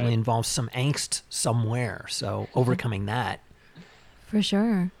that usually involves some angst somewhere. So overcoming that. For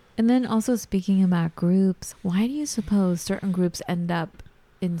sure. And then also, speaking about groups, why do you suppose certain groups end up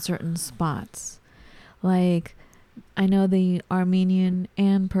in certain spots? Like, I know the Armenian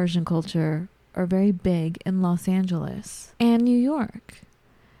and Persian culture are very big in Los Angeles and New York.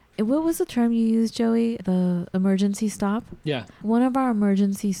 What was the term you used, Joey? The emergency stop? Yeah. One of our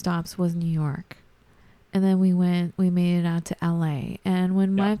emergency stops was New York. And then we made it out to LA. And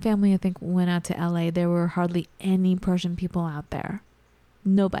when my family, I think, went out to LA, there were hardly any Persian people out there.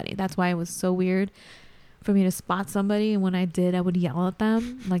 Nobody. That's why it was so weird for me to spot somebody. And when I did, I would yell at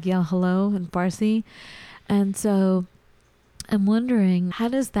them, yell hello in Farsi. And so I'm wondering, how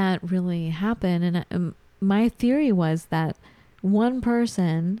does that really happen? And my theory was that one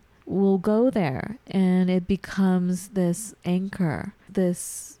person will go there and it becomes this anchor,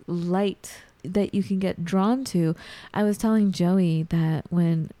 this light that you can get drawn to. I was telling Joey that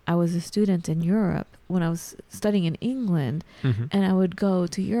when I was a student in Europe, when I was studying in England, and I would go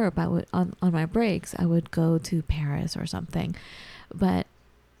to Europe, I would on my breaks, I would go to Paris or something. But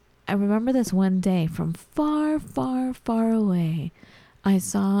I remember this one day from far, far, far away, I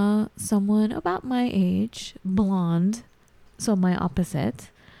saw someone about my age, blonde, so my opposite.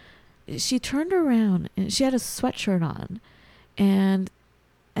 She turned around and she had a sweatshirt on, and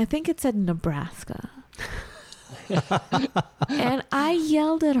I think it said Nebraska. And I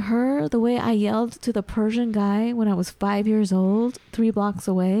yelled at her the way I yelled to the Persian guy when I was 5 years old, 3 blocks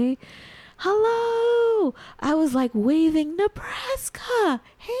away. Hello! I was waving, Nebraska!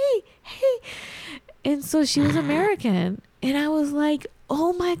 Hey, hey! And so she was American. And I was like,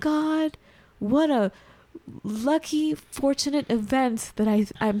 oh my God, what a lucky, fortunate event that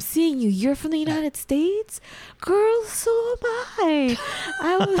I'm seeing you. You're from the United States? Girl, so am I.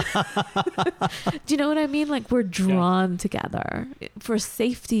 Do you know what I mean? Like, we're drawn together for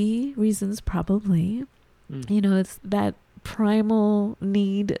safety reasons, probably. You know, it's that primal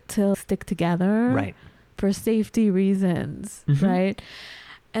need to stick together. Right. For safety reasons, right?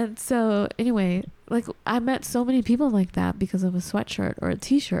 And so, anyway, like, I met so many people like that because of a sweatshirt or a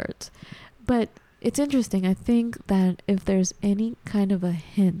t-shirt. But it's interesting. I think that if there's any kind of a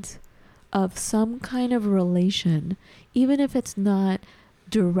hint of some kind of relation, even if it's not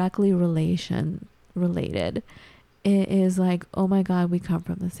directly related, it is like, oh my God, we come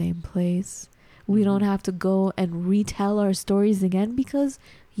from the same place. We don't have to go and retell our stories again because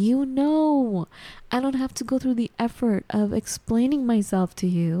you know, I don't have to go through the effort of explaining myself to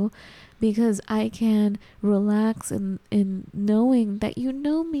you because I can relax in knowing that you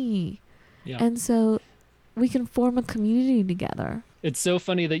know me. Yeah. And so we can form a community together. It's so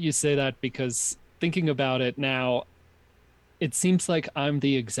funny that you say that because thinking about it now, it seems like I'm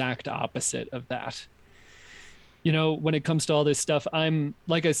the exact opposite of that. You know, when it comes to all this stuff,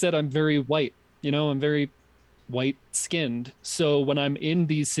 like I said, I'm very white. You know, I'm very white skinned. So when I'm in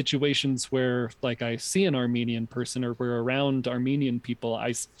these situations where like I see an Armenian person or we're around Armenian people,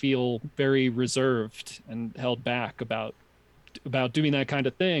 I feel very reserved and held back about doing that kind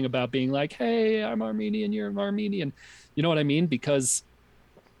of thing, about being like, hey, I'm Armenian, you're Armenian. You know what I mean? Because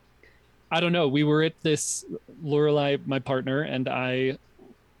I don't know, we were at this, Lorelei, my partner, and I, a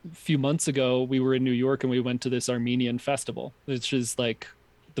few months ago, we were in New York and we went to this Armenian festival, which is like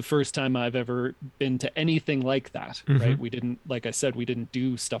the first time I've ever been to anything like that, right? We didn't, like I said, we didn't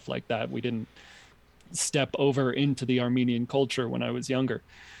do stuff like that. We didn't step over into the Armenian culture when I was younger.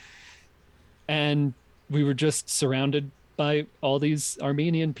 And we were just surrounded by all these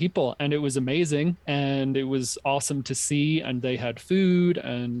Armenian people, and it was amazing, and it was awesome to see, and they had food,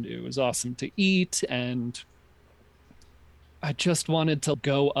 and it was awesome to eat, and I just wanted to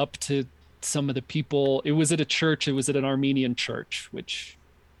go up to some of the people. It was at a church, it was at an Armenian church, which,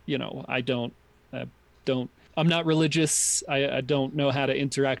 you know, I'm not religious. I don't know how to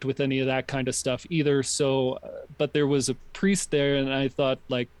interact with any of that kind of stuff either. So, but there was a priest there, and I thought,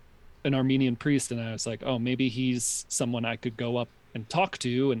 like, an Armenian priest, and I was like, oh, maybe he's someone I could go up and talk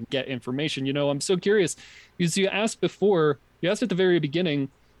to and get information. You know, I'm so curious because you asked at the very beginning,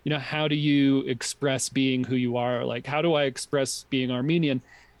 you know, how do you express being who you are? Like, how do I express being Armenian?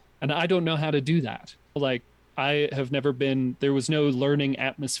 And I don't know how to do that. Like, I have never been, there was no learning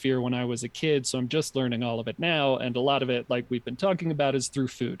atmosphere when I was a kid. So I'm just learning all of it now. And a lot of it, like we've been talking about, is through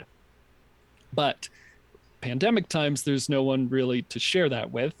food. But pandemic times, there's no one really to share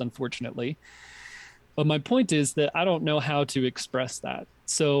that with, unfortunately. But my point is that I don't know how to express that.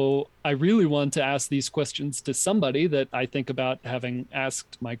 So I really want to ask these questions to somebody that I think about having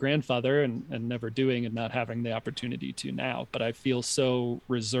asked my grandfather and never doing, and not having the opportunity to now. But I feel so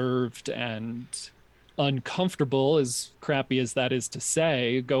reserved and uncomfortable, as crappy as that is to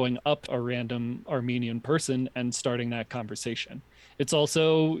say, going up a random Armenian person and starting that conversation. It's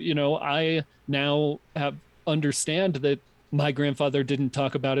also, you know, I now understand that my grandfather didn't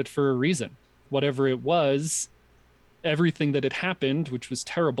talk about it for a reason. Whatever it was, everything that had happened, which was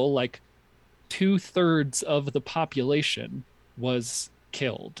terrible, like 2/3 of the population was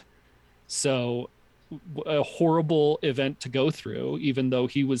killed. So a horrible event to go through, even though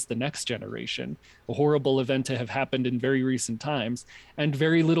he was the next generation, a horrible event to have happened in very recent times, and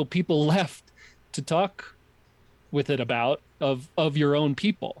very little people left to talk with it about of your own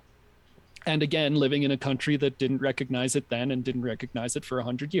people. And again, living in a country that didn't recognize it then and didn't recognize it for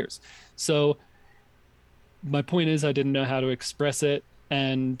 100 years. So my point is, I didn't know how to express it.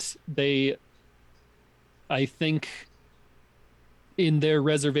 And I think in their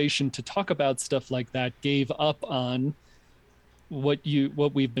reservation to talk about stuff like that, gave up on what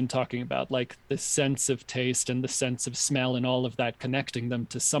we've been talking about, like the sense of taste and the sense of smell and all of that, connecting them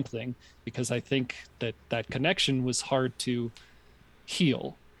to something, because I think that connection was hard to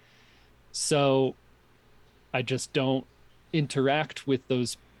heal. So I just don't interact with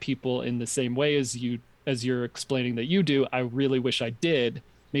those people in the same way as you're explaining that you do. I really wish I did.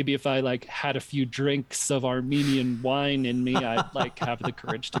 Maybe if I like had a few drinks of Armenian wine in me, I'd like have the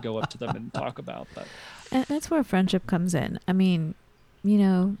courage to go up to them and talk about that. And that's where friendship comes in. I mean, you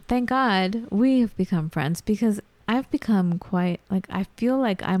know, thank God we have become friends, because I've become quite, like, I feel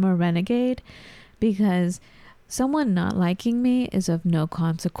like I'm a renegade, because someone not liking me is of no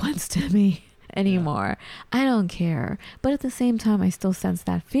consequence to me anymore. Yeah. I don't care. But at the same time, I still sense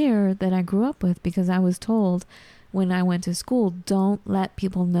that fear that I grew up with, because I was told when I went to school, don't let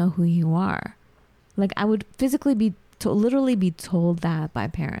people know who you are. Like I would physically literally be told that by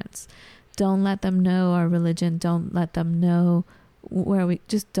parents. Don't let them know our religion. Don't let them know where we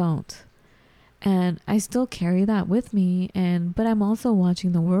just don't. And I still carry that with me. But I'm also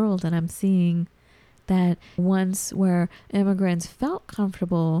watching the world, and I'm seeing that once where immigrants felt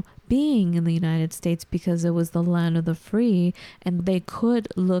comfortable being in the United States because it was the land of the free, and they could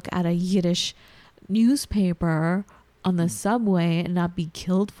look at a Yiddish newspaper on the subway and not be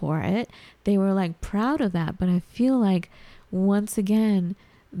killed for it, they were like proud of that. But I feel like once again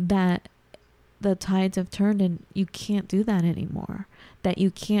that the tides have turned, and you can't do that anymore. That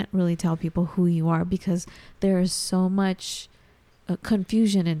you can't really tell people who you are because there is so much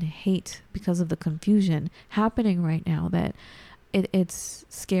confusion and hate because of the confusion happening right now that it's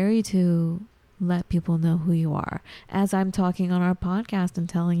scary to let people know who you are. As I'm talking on our podcast and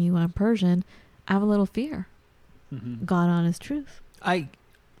telling you I'm Persian, I have a little fear. God honest truth.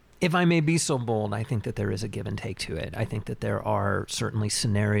 If I may be so bold, I think that there is a give and take to it. I think that there are certainly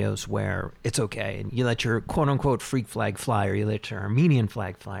scenarios where it's okay. You let your quote unquote freak flag fly, or you let your Armenian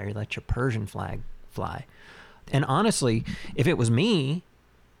flag fly, or you let your Persian flag fly. And honestly, if it was me,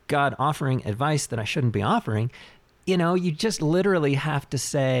 God offering advice that I shouldn't be offering, you just literally have to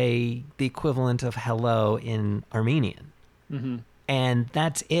say the equivalent of hello in Armenian. And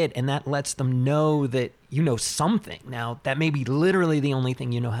that's it. And that lets them know that you know something. Now, that may be literally the only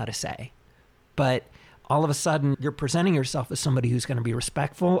thing you know how to say. But all of a sudden, you're presenting yourself as somebody who's going to be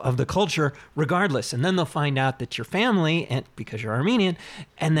respectful of the culture regardless. And then they'll find out that you're family, and because you're Armenian,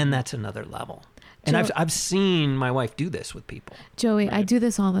 and then that's another level. And I've seen my wife do this with people. Joey, right? I do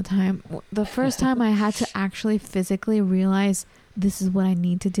this all the time. The first time I had to actually physically realize this is what I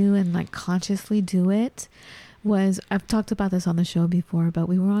need to do and like consciously do it was, I've talked about this on the show before, but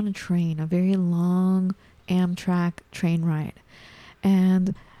we were on a train, a very long Amtrak train ride.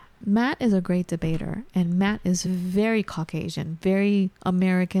 And Matt is a great debater, and Matt is very Caucasian, very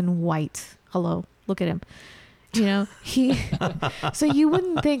American white. Hello, look at him. So you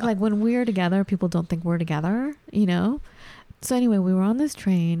wouldn't think like when we're together, people don't think we're together, So anyway, we were on this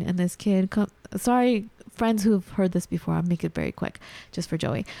train and this kid, sorry, friends who've heard this before, I'll make it very quick just for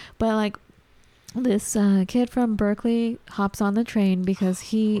Joey. But like this kid from Berkeley hops on the train because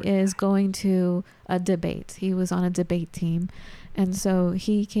he is going to a debate. He was on a debate team. And so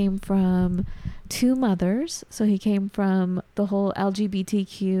he came from two mothers. So he came from the whole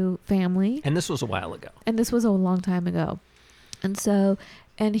LGBTQ family. And this was a while ago. And this was a long time ago.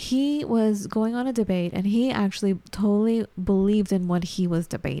 And he was going on a debate, and he actually totally believed in what he was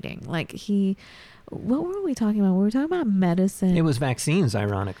debating. Like what were we talking about? We were talking about medicine. It was vaccines,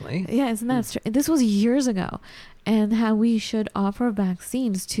 ironically. Yeah, isn't that strange? This was years ago. And how we should offer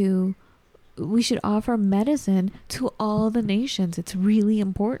we should offer medicine to all the nations. It's really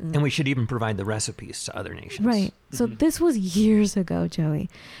important. And we should even provide the recipes to other nations. Right. So this was years ago, Joey.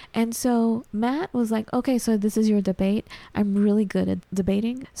 And so Matt was like, okay, so this is your debate. I'm really good at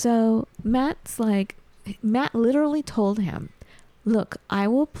debating. So Matt literally told him, look, I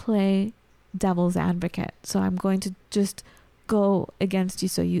will play devil's advocate. So I'm going to just go against you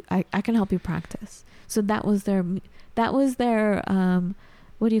so I can help you practice. So that was their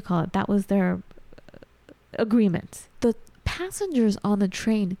what do you call it? That was their agreement. The passengers on the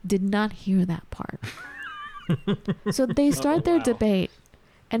train did not hear that part. So they start their debate,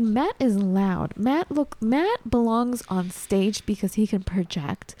 and Matt is loud. Matt belongs on stage because he can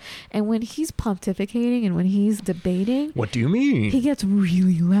project. And when he's pontificating and when he's debating, what do you mean? He gets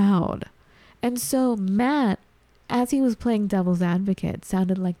really loud. And so Matt, as he was playing devil's advocate,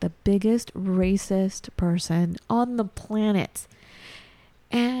 sounded like the biggest racist person on the planet.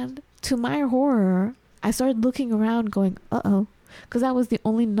 And to my horror, I started looking around going, uh-oh, because I was the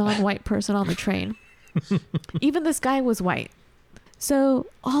only non-white person on the train. Even this guy was white. So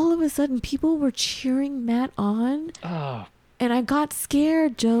all of a sudden, people were cheering Matt on. Oh. And I got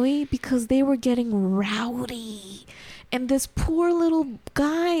scared, Joey, because they were getting rowdy. And this poor little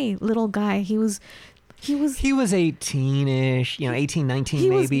guy, he was 18-ish, 18, 19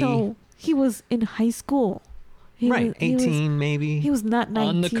 maybe. He was in high school. Right, 18 maybe. He was not 19.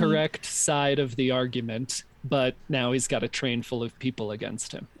 On the correct side of the argument, but now he's got a train full of people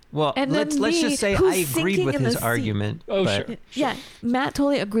against him. Well, let's just say I agreed with his argument. Oh, sure. Yeah, Matt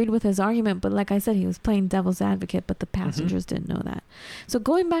totally agreed with his argument, but like I said, he was playing devil's advocate, but the passengers didn't know that. So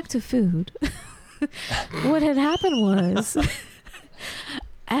going back to food, what had happened was,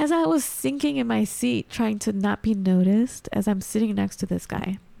 as I was sinking in my seat, trying to not be noticed, as I'm sitting next to this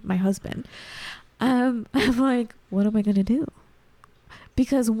guy, my husband, I'm like, what am I going to do?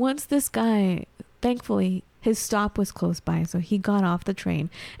 Because once this guy, thankfully, His stop was close by, so he got off the train.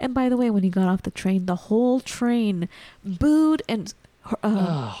 And by the way, when he got off the train, the whole train booed and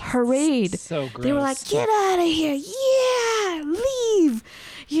hurried. So gross. They were like, "Get out of here! Yeah, leave!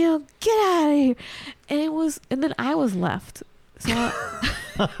 You know, get out of here!" And then I was left. So,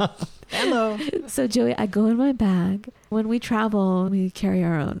 Hello. so Joey, I go in my bag. When we travel, we carry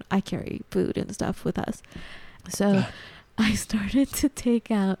our own. I carry food and stuff with us. So I started to take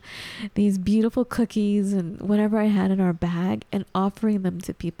out these beautiful cookies and whatever I had in our bag and offering them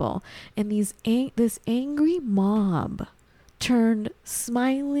to people. And this angry mob turned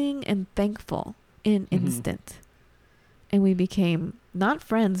smiling and thankful in instant. And we became not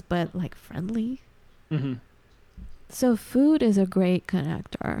friends, but like friendly. Mm-hmm. So food is a great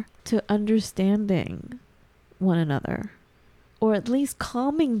connector to understanding one another, or at least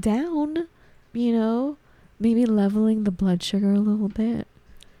calming down, you know, maybe leveling the blood sugar a little bit.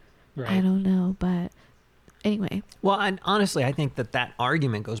 Right. I don't know, but anyway. Well, and honestly, I think that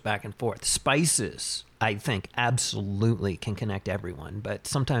argument goes back and forth. Spices, I think, absolutely can connect everyone. But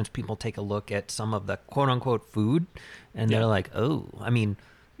sometimes people take a look at some of the quote unquote food and they're like, oh, I mean,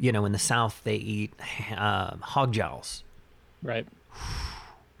 you know, in the South, they eat hog jowls. Right.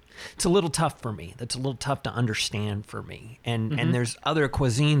 It's a little tough for me. That's a little tough to understand for me. And there's other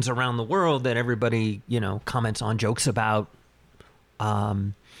cuisines around the world that everybody, you know, comments on, jokes about.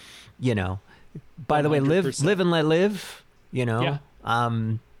 You know, by the way, 100%. live and let live, you know,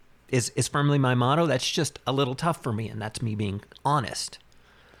 Yeah. is firmly my motto. That's just a little tough for me. And that's me being honest.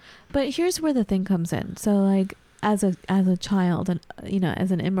 But here's where the thing comes in. So like as a child and, you know, as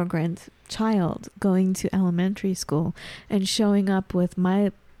an immigrant child going to elementary school and showing up with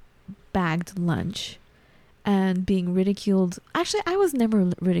my bagged lunch and being ridiculed. Actually, I was never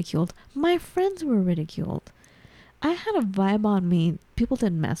ridiculed. My friends were ridiculed. I had a vibe on me people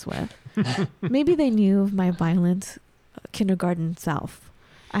didn't mess with. Maybe they knew of my violent kindergarten self.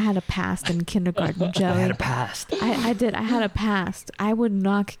 I had a past in kindergarten, Joey. I had a past. I did. I had a past. I would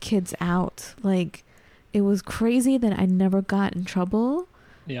knock kids out. Like, it was crazy that I never got in trouble.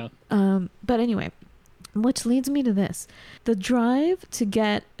 Yeah. But anyway, which leads me to this. The drive to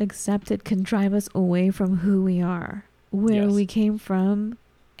get accepted can drive us away from who we are, where Yes. we came from,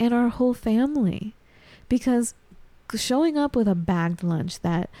 and our whole family. Because showing up with a bagged lunch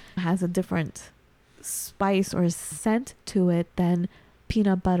that has a different spice or scent to it than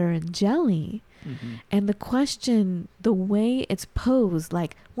peanut butter and jelly, Mm-hmm. and the question, the way it's posed,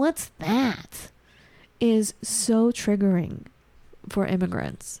 like, what's that, is so triggering for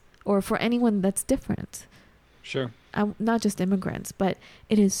immigrants or for anyone that's different. Sure. Not just immigrants, but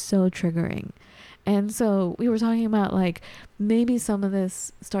it is so triggering. And so we were talking about, like, maybe some of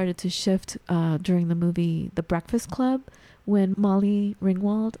this started to shift during the movie The Breakfast Club, when Molly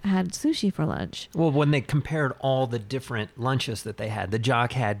Ringwald had sushi for lunch. Well, when they compared all the different lunches that they had, the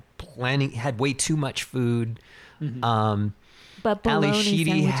jock had way too much food. Mm-hmm. But Ali bologna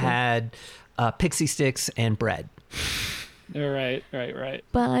Sheedy sandwiches. had pixie sticks and bread. Right.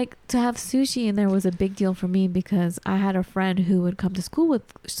 But like, to have sushi in there was a big deal for me because I had a friend who would come to school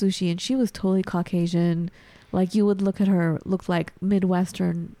with sushi and she was totally Caucasian. Like, you would look at her, looked like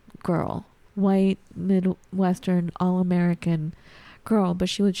Midwestern girl, white, Midwestern, all-American girl, but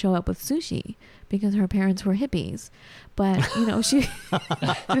she would show up with sushi because her parents were hippies. But, you know,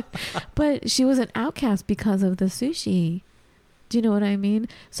 but she was an outcast because of the sushi. Do you know what I mean?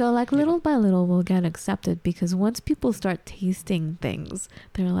 So, like, little by little, we'll get accepted because once people start tasting things,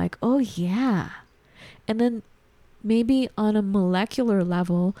 they're like, oh, yeah. And then maybe on a molecular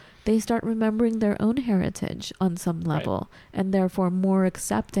level, they start remembering their own heritage on some level, and therefore more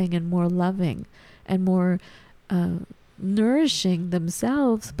accepting and more loving and more nourishing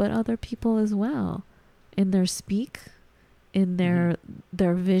themselves, but other people as well, in their speak, in their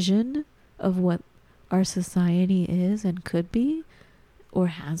vision of what our society is and could be or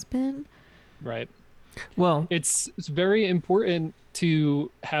has been. Right. Well, It's very important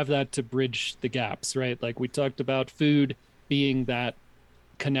to have that to bridge the gaps, right? Like we talked about food being that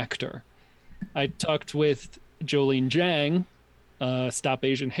connector. I talked with Jolene Jang, Stop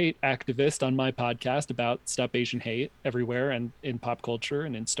Asian Hate activist, on my podcast about Stop Asian Hate everywhere and in pop culture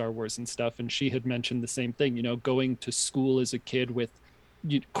and in Star Wars and stuff. And she had mentioned the same thing, you know, going to school as a kid with,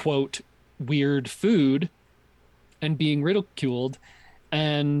 quote, weird food and being ridiculed.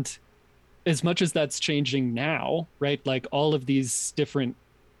 And as much as that's changing now, right? Like all of these different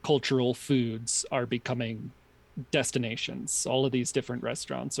cultural foods are becoming destinations. All of these different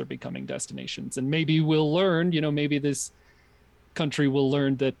restaurants are becoming destinations. And maybe we'll learn, you know, maybe this country will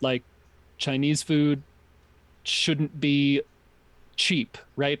learn that like Chinese food shouldn't be cheap,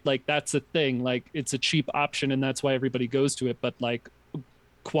 right? Like that's a thing. Like it's a cheap option, and that's why everybody goes to it. But like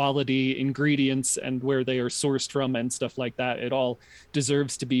quality ingredients and where they are sourced from and stuff like that, it all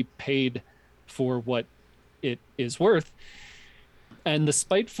deserves to be paid for what it is worth. And the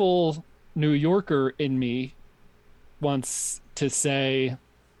spiteful New Yorker in me wants to say,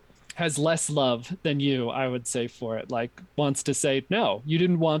 has less love than you, I would say, for it. Like wants to say, no, you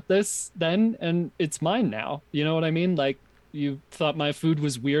didn't want this then, and it's mine now. You know what I mean? Like you thought my food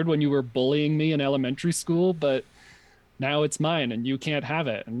was weird when you were bullying me in elementary school, but now it's mine and you can't have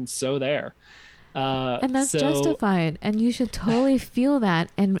it. And so there. And that's justified. And you should totally feel that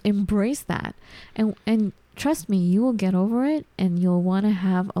and embrace that. And trust me, you will get over it, and you'll want to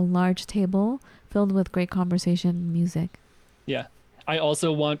have a large table filled with great conversation and music. Yeah. I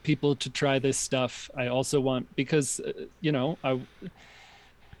also want people to try this stuff. I also want, because, you know, I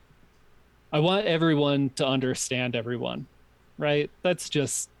want everyone to understand everyone, right? That's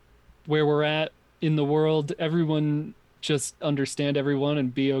just where we're at in the world. Everyone just understand everyone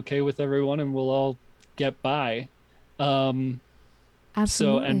and be okay with everyone, and we'll all get by. Absolutely.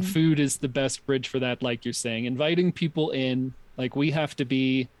 So, and food is the best bridge for that, like you're saying. Inviting people in, like we have to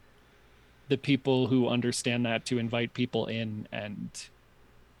be the people who understand that, to invite people in and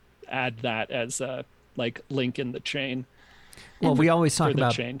add that as a like link in the chain. Well, we always talk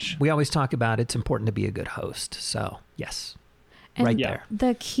about change. We always talk about it's important to be a good host. So yes, and right there.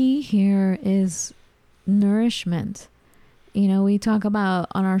 The key here is nourishment. You know, we talk about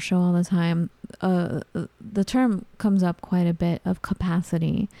on our show all the time, the term comes up quite a bit of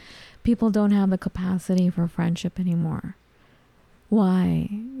capacity. People don't have the capacity for friendship anymore. Why?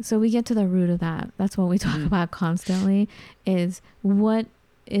 So we get to the root of that. That's what we talk about constantly, is what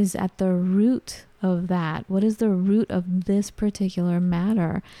is at the root of that? What is the root of this particular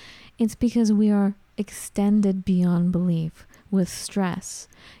matter? It's because we are extended beyond belief with stress.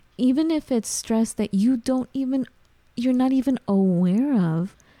 Even if it's stress that you're not even aware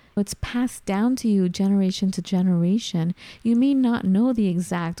of, it's passed down to you generation to generation. You may not know the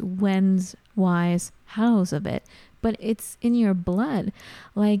exact whens, whys, hows of it, but it's in your blood.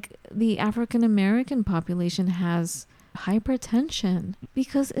 Like the African American population has hypertension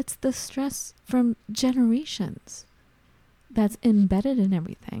because it's the stress from generations that's embedded in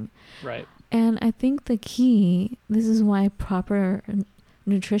everything. Right. And I think the key, this is why proper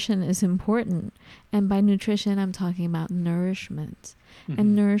nutrition is important. And by nutrition, I'm talking about nourishment. Mm-hmm.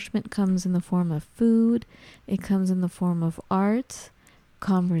 And nourishment comes in the form of food. It comes in the form of art,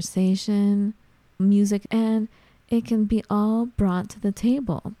 conversation, music, and it can be all brought to the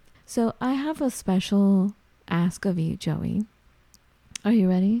table. So I have a special ask of you, Joey. Are you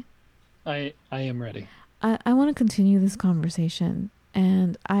ready? I am ready. I want to continue this conversation,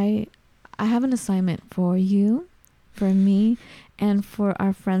 and I have an assignment for you, for me, and for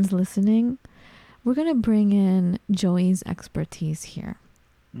our friends listening. We're going to bring in Joey's expertise here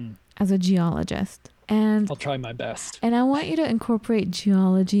as a geologist. And I'll try my best. And I want you to incorporate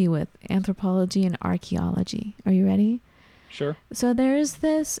geology with anthropology and archaeology. Are you ready? Sure. So there is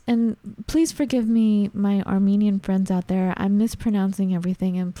this, and please forgive me, my Armenian friends out there. I'm mispronouncing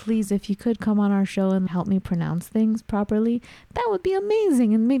everything. And please, if you could come on our show and help me pronounce things properly, that would be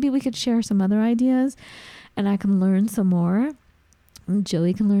amazing. And maybe we could share some other ideas and I can learn some more. And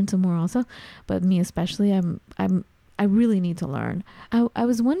Joey can learn some more also. But me especially, I really need to learn. I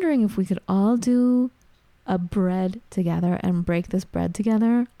was wondering if we could all do a bread together and break this bread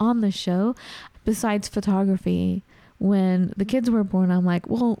together on the show. Besides photography, when the kids were born, I'm like,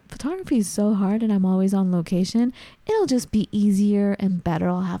 well, photography is so hard and I'm always on location. It'll just be easier and better.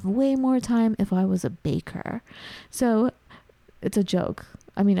 I'll have way more time if I was a baker. So it's a joke.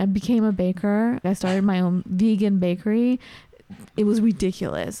 I mean, I became a baker. I started my own vegan bakery. It was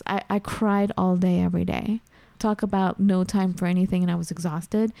ridiculous. I cried all day, every day. Talk about no time for anything, and I was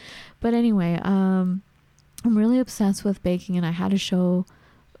exhausted. But anyway, I'm really obsessed with baking, and I had to show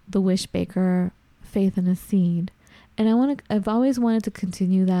the Wish Baker Faith in a Seed. And I've always wanted to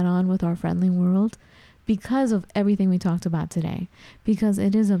continue that on with our friendly world because of everything we talked about today, because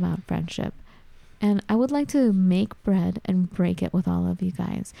it is about friendship. And I would like to make bread and break it with all of you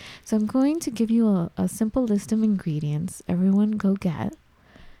guys. So I'm going to give you a simple list of ingredients. Everyone go get,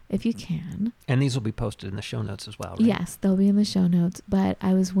 if you can. And these will be posted in the show notes as well, right? Yes, they'll be in the show notes. But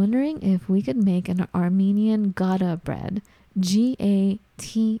I was wondering if we could make an Armenian Gata bread. Gata?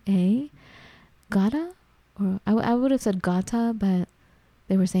 Gata? Or I would have said Gata, but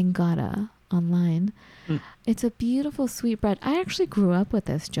they were saying Gata online. It's a beautiful sweet bread. I actually grew up with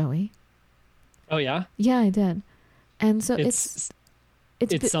this, Joey. Oh, yeah? Yeah, I did. And so it's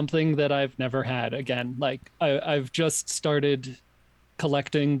something that I've never had. Again, like I've just started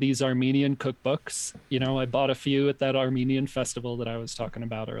collecting these Armenian cookbooks. You know, I bought a few at that Armenian festival that I was talking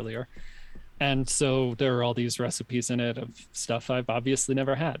about earlier. And so there are all these recipes in it of stuff I've obviously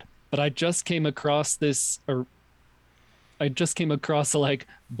never had. But I just came across a like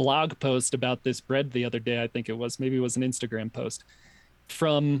blog post about this bread the other day. I think it was, maybe it was an Instagram post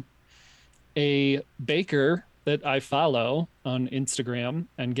from a baker that I follow on Instagram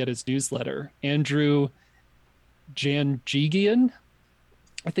and get his newsletter, Andrew Janjigian,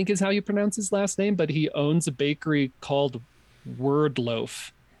 I think is how you pronounce his last name, but he owns a bakery called Word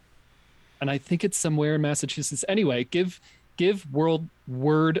Loaf. And I think it's somewhere in Massachusetts. Anyway, give Word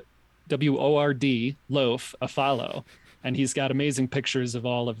WORD loaf a follow. And he's got amazing pictures of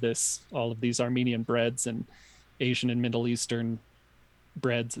all of these Armenian breads and Asian and Middle Eastern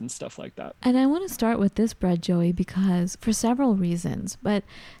breads and stuff like that. And I want to start with this bread, Joey, because for several reasons. But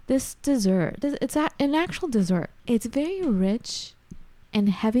this dessert, it's an actual dessert. It's very rich and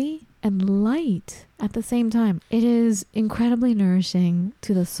heavy and light at the same time. It is incredibly nourishing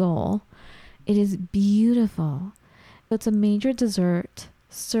to the soul. It is beautiful. It's a major dessert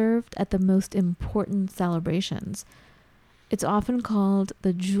served at the most important celebrations. It's often called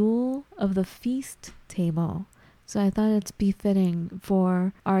the jewel of the feast table. So I thought it's befitting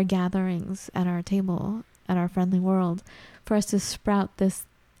for our gatherings at our table, at our friendly world, for us to sprout this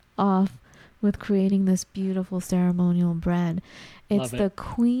off with creating this beautiful ceremonial bread. It's the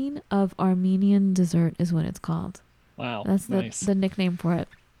Queen of Armenian Dessert is what it's called. Wow. That's nice. the nickname for it.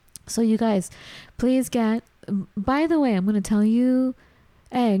 So you guys, please get, by the way, I'm going to tell you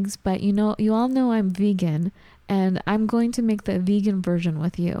eggs, but you all know I'm vegan, and I'm going to make the vegan version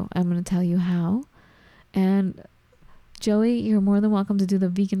with you. I'm going to tell you how. And Joey, you're more than welcome to do the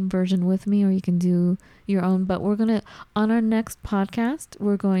vegan version with me, or you can do your own. But on our next podcast,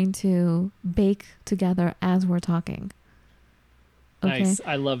 we're going to bake together as we're talking. Okay? Nice.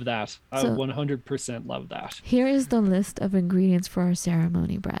 I love that. I So, 100% love that. Here is the list of ingredients for our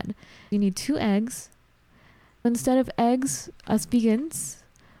ceremony bread. You need 2 eggs. Instead of eggs, us vegans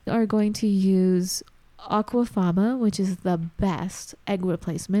are going to use aquafaba, which is the best egg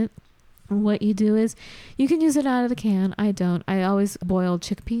replacement. What you do is you can use it out of the can. I don't. I always boil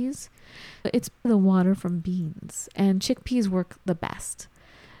chickpeas. It's the water from beans, and chickpeas work the best.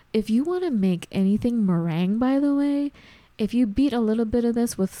 If you want to make anything meringue, by the way, if you beat a little bit of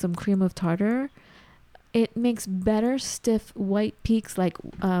this with some cream of tartar, it makes better stiff white peaks, like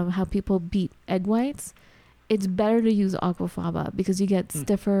how people beat egg whites. It's better to use aquafaba because you get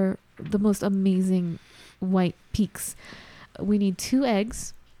stiffer, the most amazing white peaks. We need 2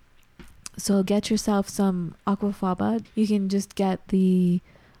 eggs. So get yourself some aquafaba. You can just get the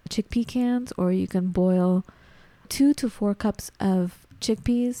chickpea cans, or you can boil 2 to 4 cups of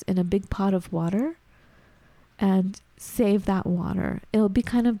chickpeas in a big pot of water and save that water. It'll be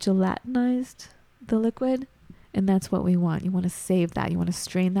kind of gelatinized, the liquid, and that's what we want. You want to save that. You want to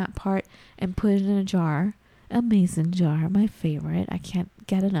strain that part and put it in a jar, a mason jar, my favorite. I can't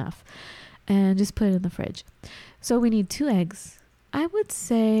get enough. And just put it in the fridge. So we need 2 eggs. I would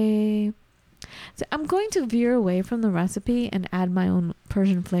say, so I'm going to veer away from the recipe and add my own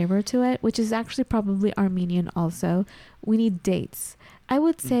Persian flavor to it, which is actually probably Armenian also. We need dates. I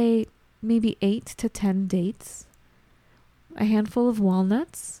would say maybe 8 to 10 dates, a handful of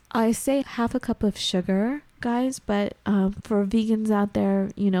walnuts. I say half a cup of sugar, guys, but for vegans out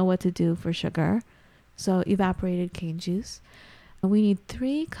there, you know what to do for sugar. So evaporated cane juice. We need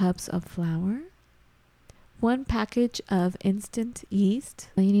 3 cups of flour, 1 package of instant yeast.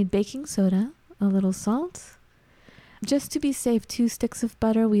 You need baking soda, a little salt. Just to be safe, 2 sticks of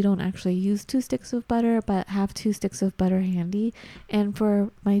butter. We don't actually use 2 sticks of butter, but have 2 sticks of butter handy. And for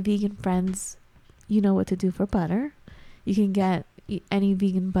my vegan friends, you know what to do for butter. You can get any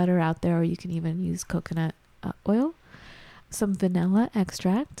vegan butter out there, or you can even use coconut oil. Some vanilla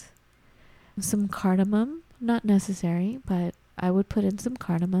extract, some cardamom, not necessary, but I would put in some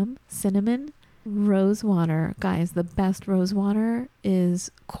cardamom, cinnamon, rose water. Guys, the best rose water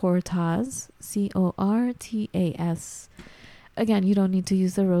is Cortaz, Cortas. Again, you don't need to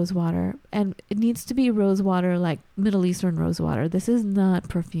use the rose water, and it needs to be rose water, like Middle Eastern rose water. This is not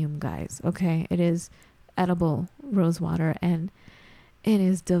perfume, guys, okay? It is edible rose water, and it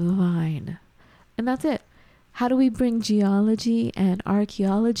is divine. And that's it. How do we bring geology and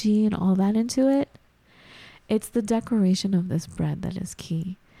archaeology and all that into it? It's the decoration of this bread that is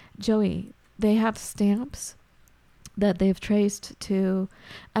key. Joey, they have stamps that they've traced to,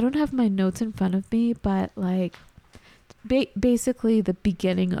 I don't have my notes in front of me, but like basically the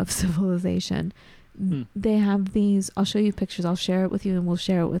beginning of civilization. They have these, I'll show you pictures, I'll share it with you, and we'll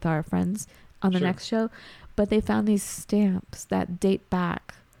share it with our friends on the Sure. next show. But they found these stamps that date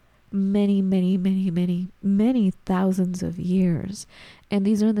back many, many, many, many, many thousands of years. And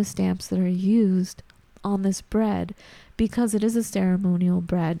these are the stamps that are used on this bread because it is a ceremonial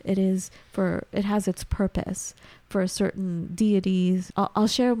bread. It has its purpose for certain deities. I'll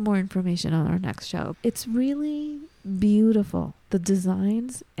share more information on our next show. It's really beautiful, the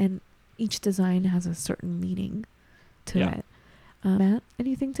designs, and each design has a certain meaning to Yeah. it. Matt,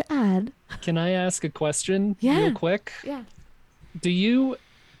 anything to add? Can I ask a question Yeah. real quick? Yeah. Do you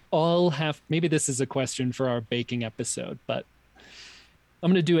all have, maybe this is a question for our baking episode, but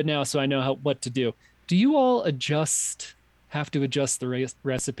I'm going to do it now so I know what to do. Do you all have to adjust the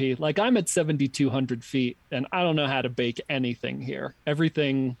recipe? Like, I'm at 7,200 feet and I don't know how to bake anything here.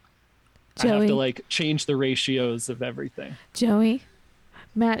 Everything, I have to Joey. like change the ratios of everything. Joey,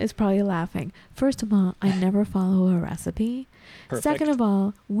 Matt is probably laughing. First of all, I never follow a recipe. Perfect. Second of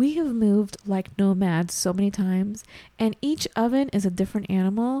all, we have moved like nomads so many times, and each oven is a different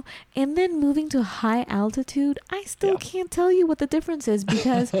animal. And then moving to high altitude, I still Yeah. can't tell you what the difference is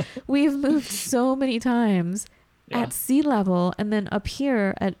because we've moved so many times Yeah. at sea level and then up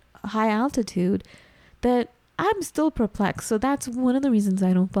here at high altitude that I'm still perplexed. So that's one of the reasons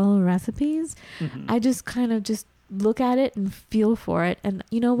I don't follow recipes. Mhm. I just kind of just look at it and feel for it. And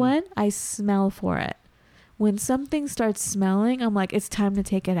you know what? I smell for it. When something starts smelling, I'm like, it's time to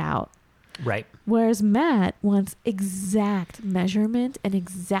take it out. Right. Whereas Matt wants exact measurement and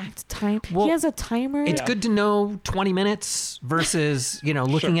exact time. Well, he has a timer. It's Yeah. good to know 20 minutes versus,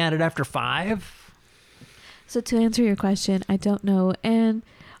 looking at it after 5. So to answer your question, I don't know. And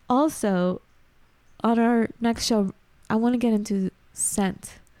also, on our next show, I want to get into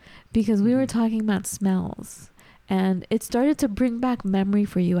scent because we were talking about smells. And it started to bring back memory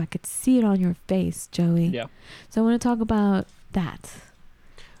for you. I could see it on your face, Joey. Yeah. So I want to talk about that.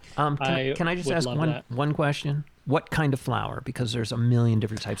 Can I just would ask love that. one question? What kind of flour? Because there's a million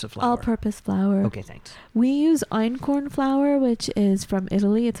different types of flour. All-purpose flour. Okay, thanks. We use einkorn flour, which is from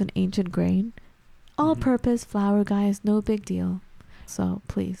Italy. It's an ancient grain. All-purpose flour, guys. No big deal. So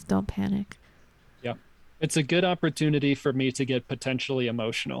please don't panic. It's a good opportunity for me to get potentially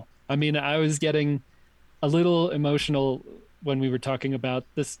emotional. I mean, I was getting a little emotional when we were talking about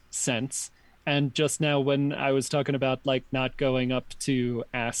this sense. And just now when I was talking about like not going up to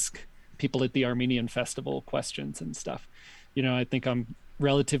ask people at the Armenian festival questions and stuff, I think I'm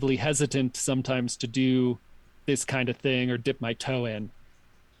relatively hesitant sometimes to do this kind of thing or dip my toe in.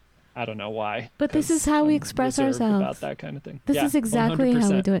 I don't know why. But this 'cause is how we I'm express reserved ourselves. about that kind of thing. This Yeah, is exactly how we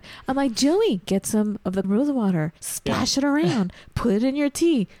 100%. do it. I'm like, Joey, get some of the rose water, splash it around, put it in your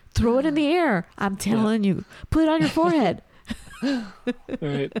tea, throw it in the air. I'm telling you, put it on your forehead. All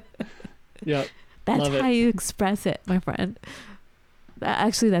right. Yeah. That's Love it. how you express it, my friend.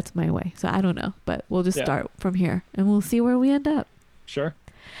 Actually, that's my way. So I don't know, but we'll just Yeah. start from here and we'll see where we end up. Sure.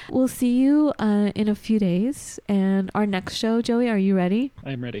 We'll see you in a few days. And our next show, Joey, are you ready?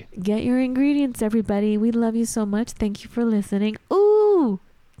 I'm ready. Get your ingredients, everybody. We love you so much. Thank you for listening. Ooh,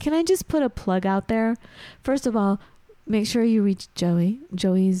 can I just put a plug out there? First of all, make sure you reach Joey.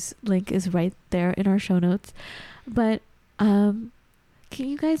 Joey's link is right there in our show notes. But can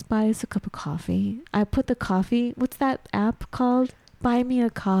you guys buy us a cup of coffee? I put the coffee, what's that app called? Buy Me a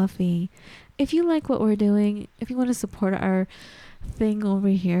Coffee. If you like what we're doing, if you want to support our thing over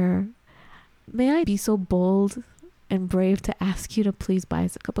here, may I be so bold and brave to ask you to please buy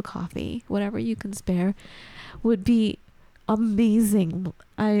us a cup of coffee? Whatever you can spare would be amazing.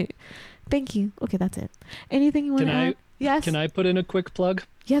 Thank you. Okay, that's it. Anything you want to add? Yes. Can I put in a quick plug?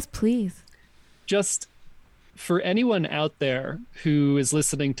 Yes, please. Just for anyone out there who is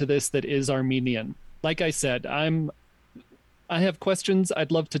listening to this that is Armenian, like I said, I have questions.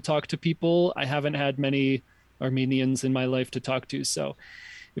 I'd love to talk to people. I haven't had many Armenians in my life to talk to. So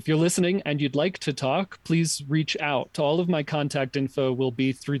if you're listening and you'd like to talk, please reach out. All of my contact info will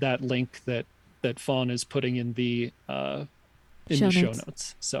be through that link that Fawn is putting in the show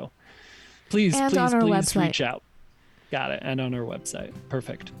notes. So please And on our website. reach out. Got it. And on our website.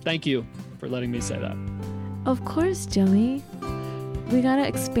 Perfect. Thank you for letting me say that. Of course, Joey. We got to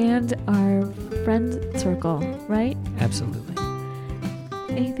expand our friend circle, right? Absolutely.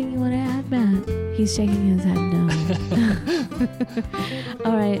 Anything you want to add, Matt? He's shaking his head no.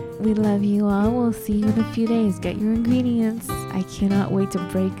 All right. We love you all. We'll see you in a few days. Get your ingredients. I cannot wait to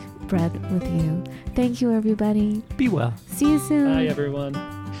break bread with you. Thank you, everybody. Be well. See you soon. Bye, everyone.